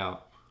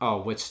 Knockout. Oh,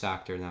 Witch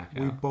Doctor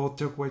knockout. We both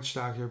took Witch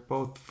Doctor,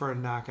 both for a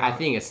knockout. I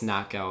think it's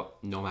knockout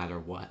no matter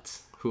what.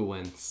 Who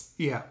wins?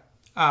 Yeah.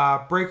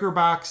 Breaker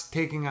Box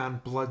taking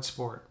on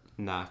Bloodsport.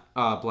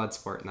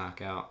 Bloodsport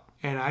knockout.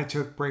 And I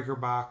took Breaker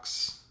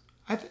Box.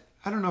 I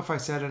don't know if I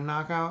said a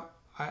knockout,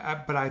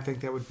 but I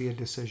think that would be a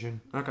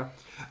decision. Okay.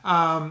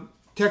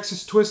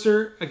 Texas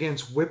Twister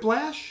against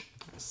Whiplash.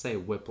 I say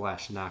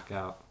Whiplash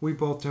knockout. We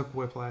both took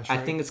Whiplash, right?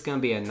 I think it's going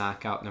to be a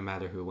knockout no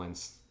matter who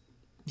wins.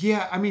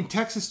 Yeah, I mean,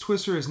 Texas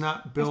Twister is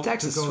not built if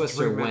Texas to go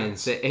Twister 3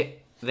 minutes. wins,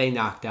 they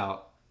knocked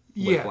out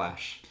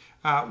Whiplash.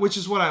 Yeah. Which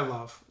is what I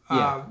love.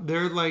 Yeah.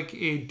 They're like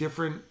a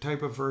different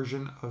type of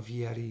version of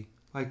Yeti.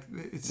 Like,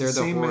 it's They're the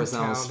same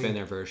horizontal mentality.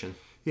 spinner version.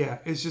 Yeah,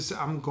 it's just,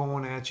 I'm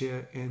going at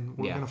you, and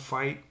we're going to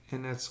fight,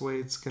 and that's the way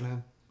it's going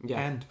to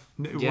end.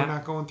 We're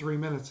not going 3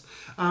 minutes.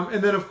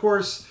 And then, of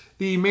course,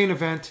 the main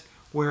event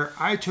where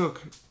I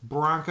took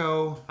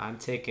Bronco. I'm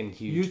taking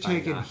Huge. You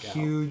taking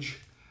Huge.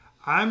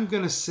 I'm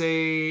going to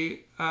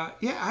say, I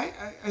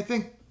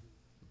think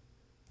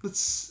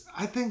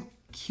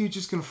Huge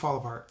is going to fall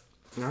apart.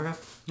 Okay.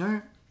 All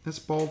right. That's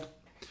bold.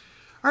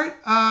 All right.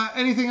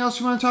 Anything else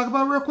you want to talk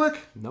about real quick?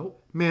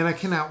 Nope. Man, I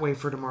cannot wait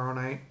for tomorrow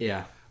night.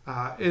 Yeah.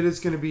 It is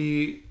going to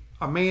be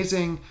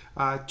amazing.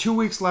 2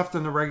 weeks left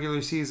in the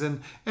regular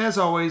season. As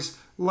always,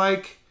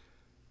 like,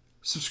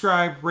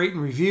 subscribe, rate,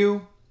 and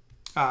review.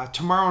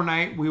 Tomorrow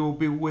night, we will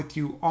be with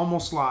you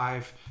almost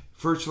live,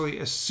 virtually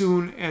as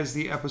soon as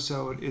the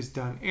episode is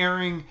done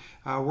airing.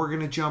 We're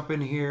going to jump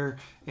in here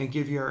and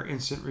give you our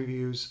instant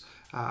reviews.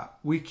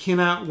 We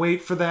cannot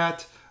wait for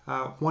that.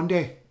 One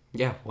day.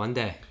 Yeah, one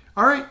day.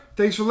 All right.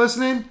 Thanks for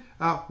listening.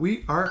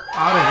 We are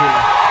out of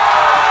here.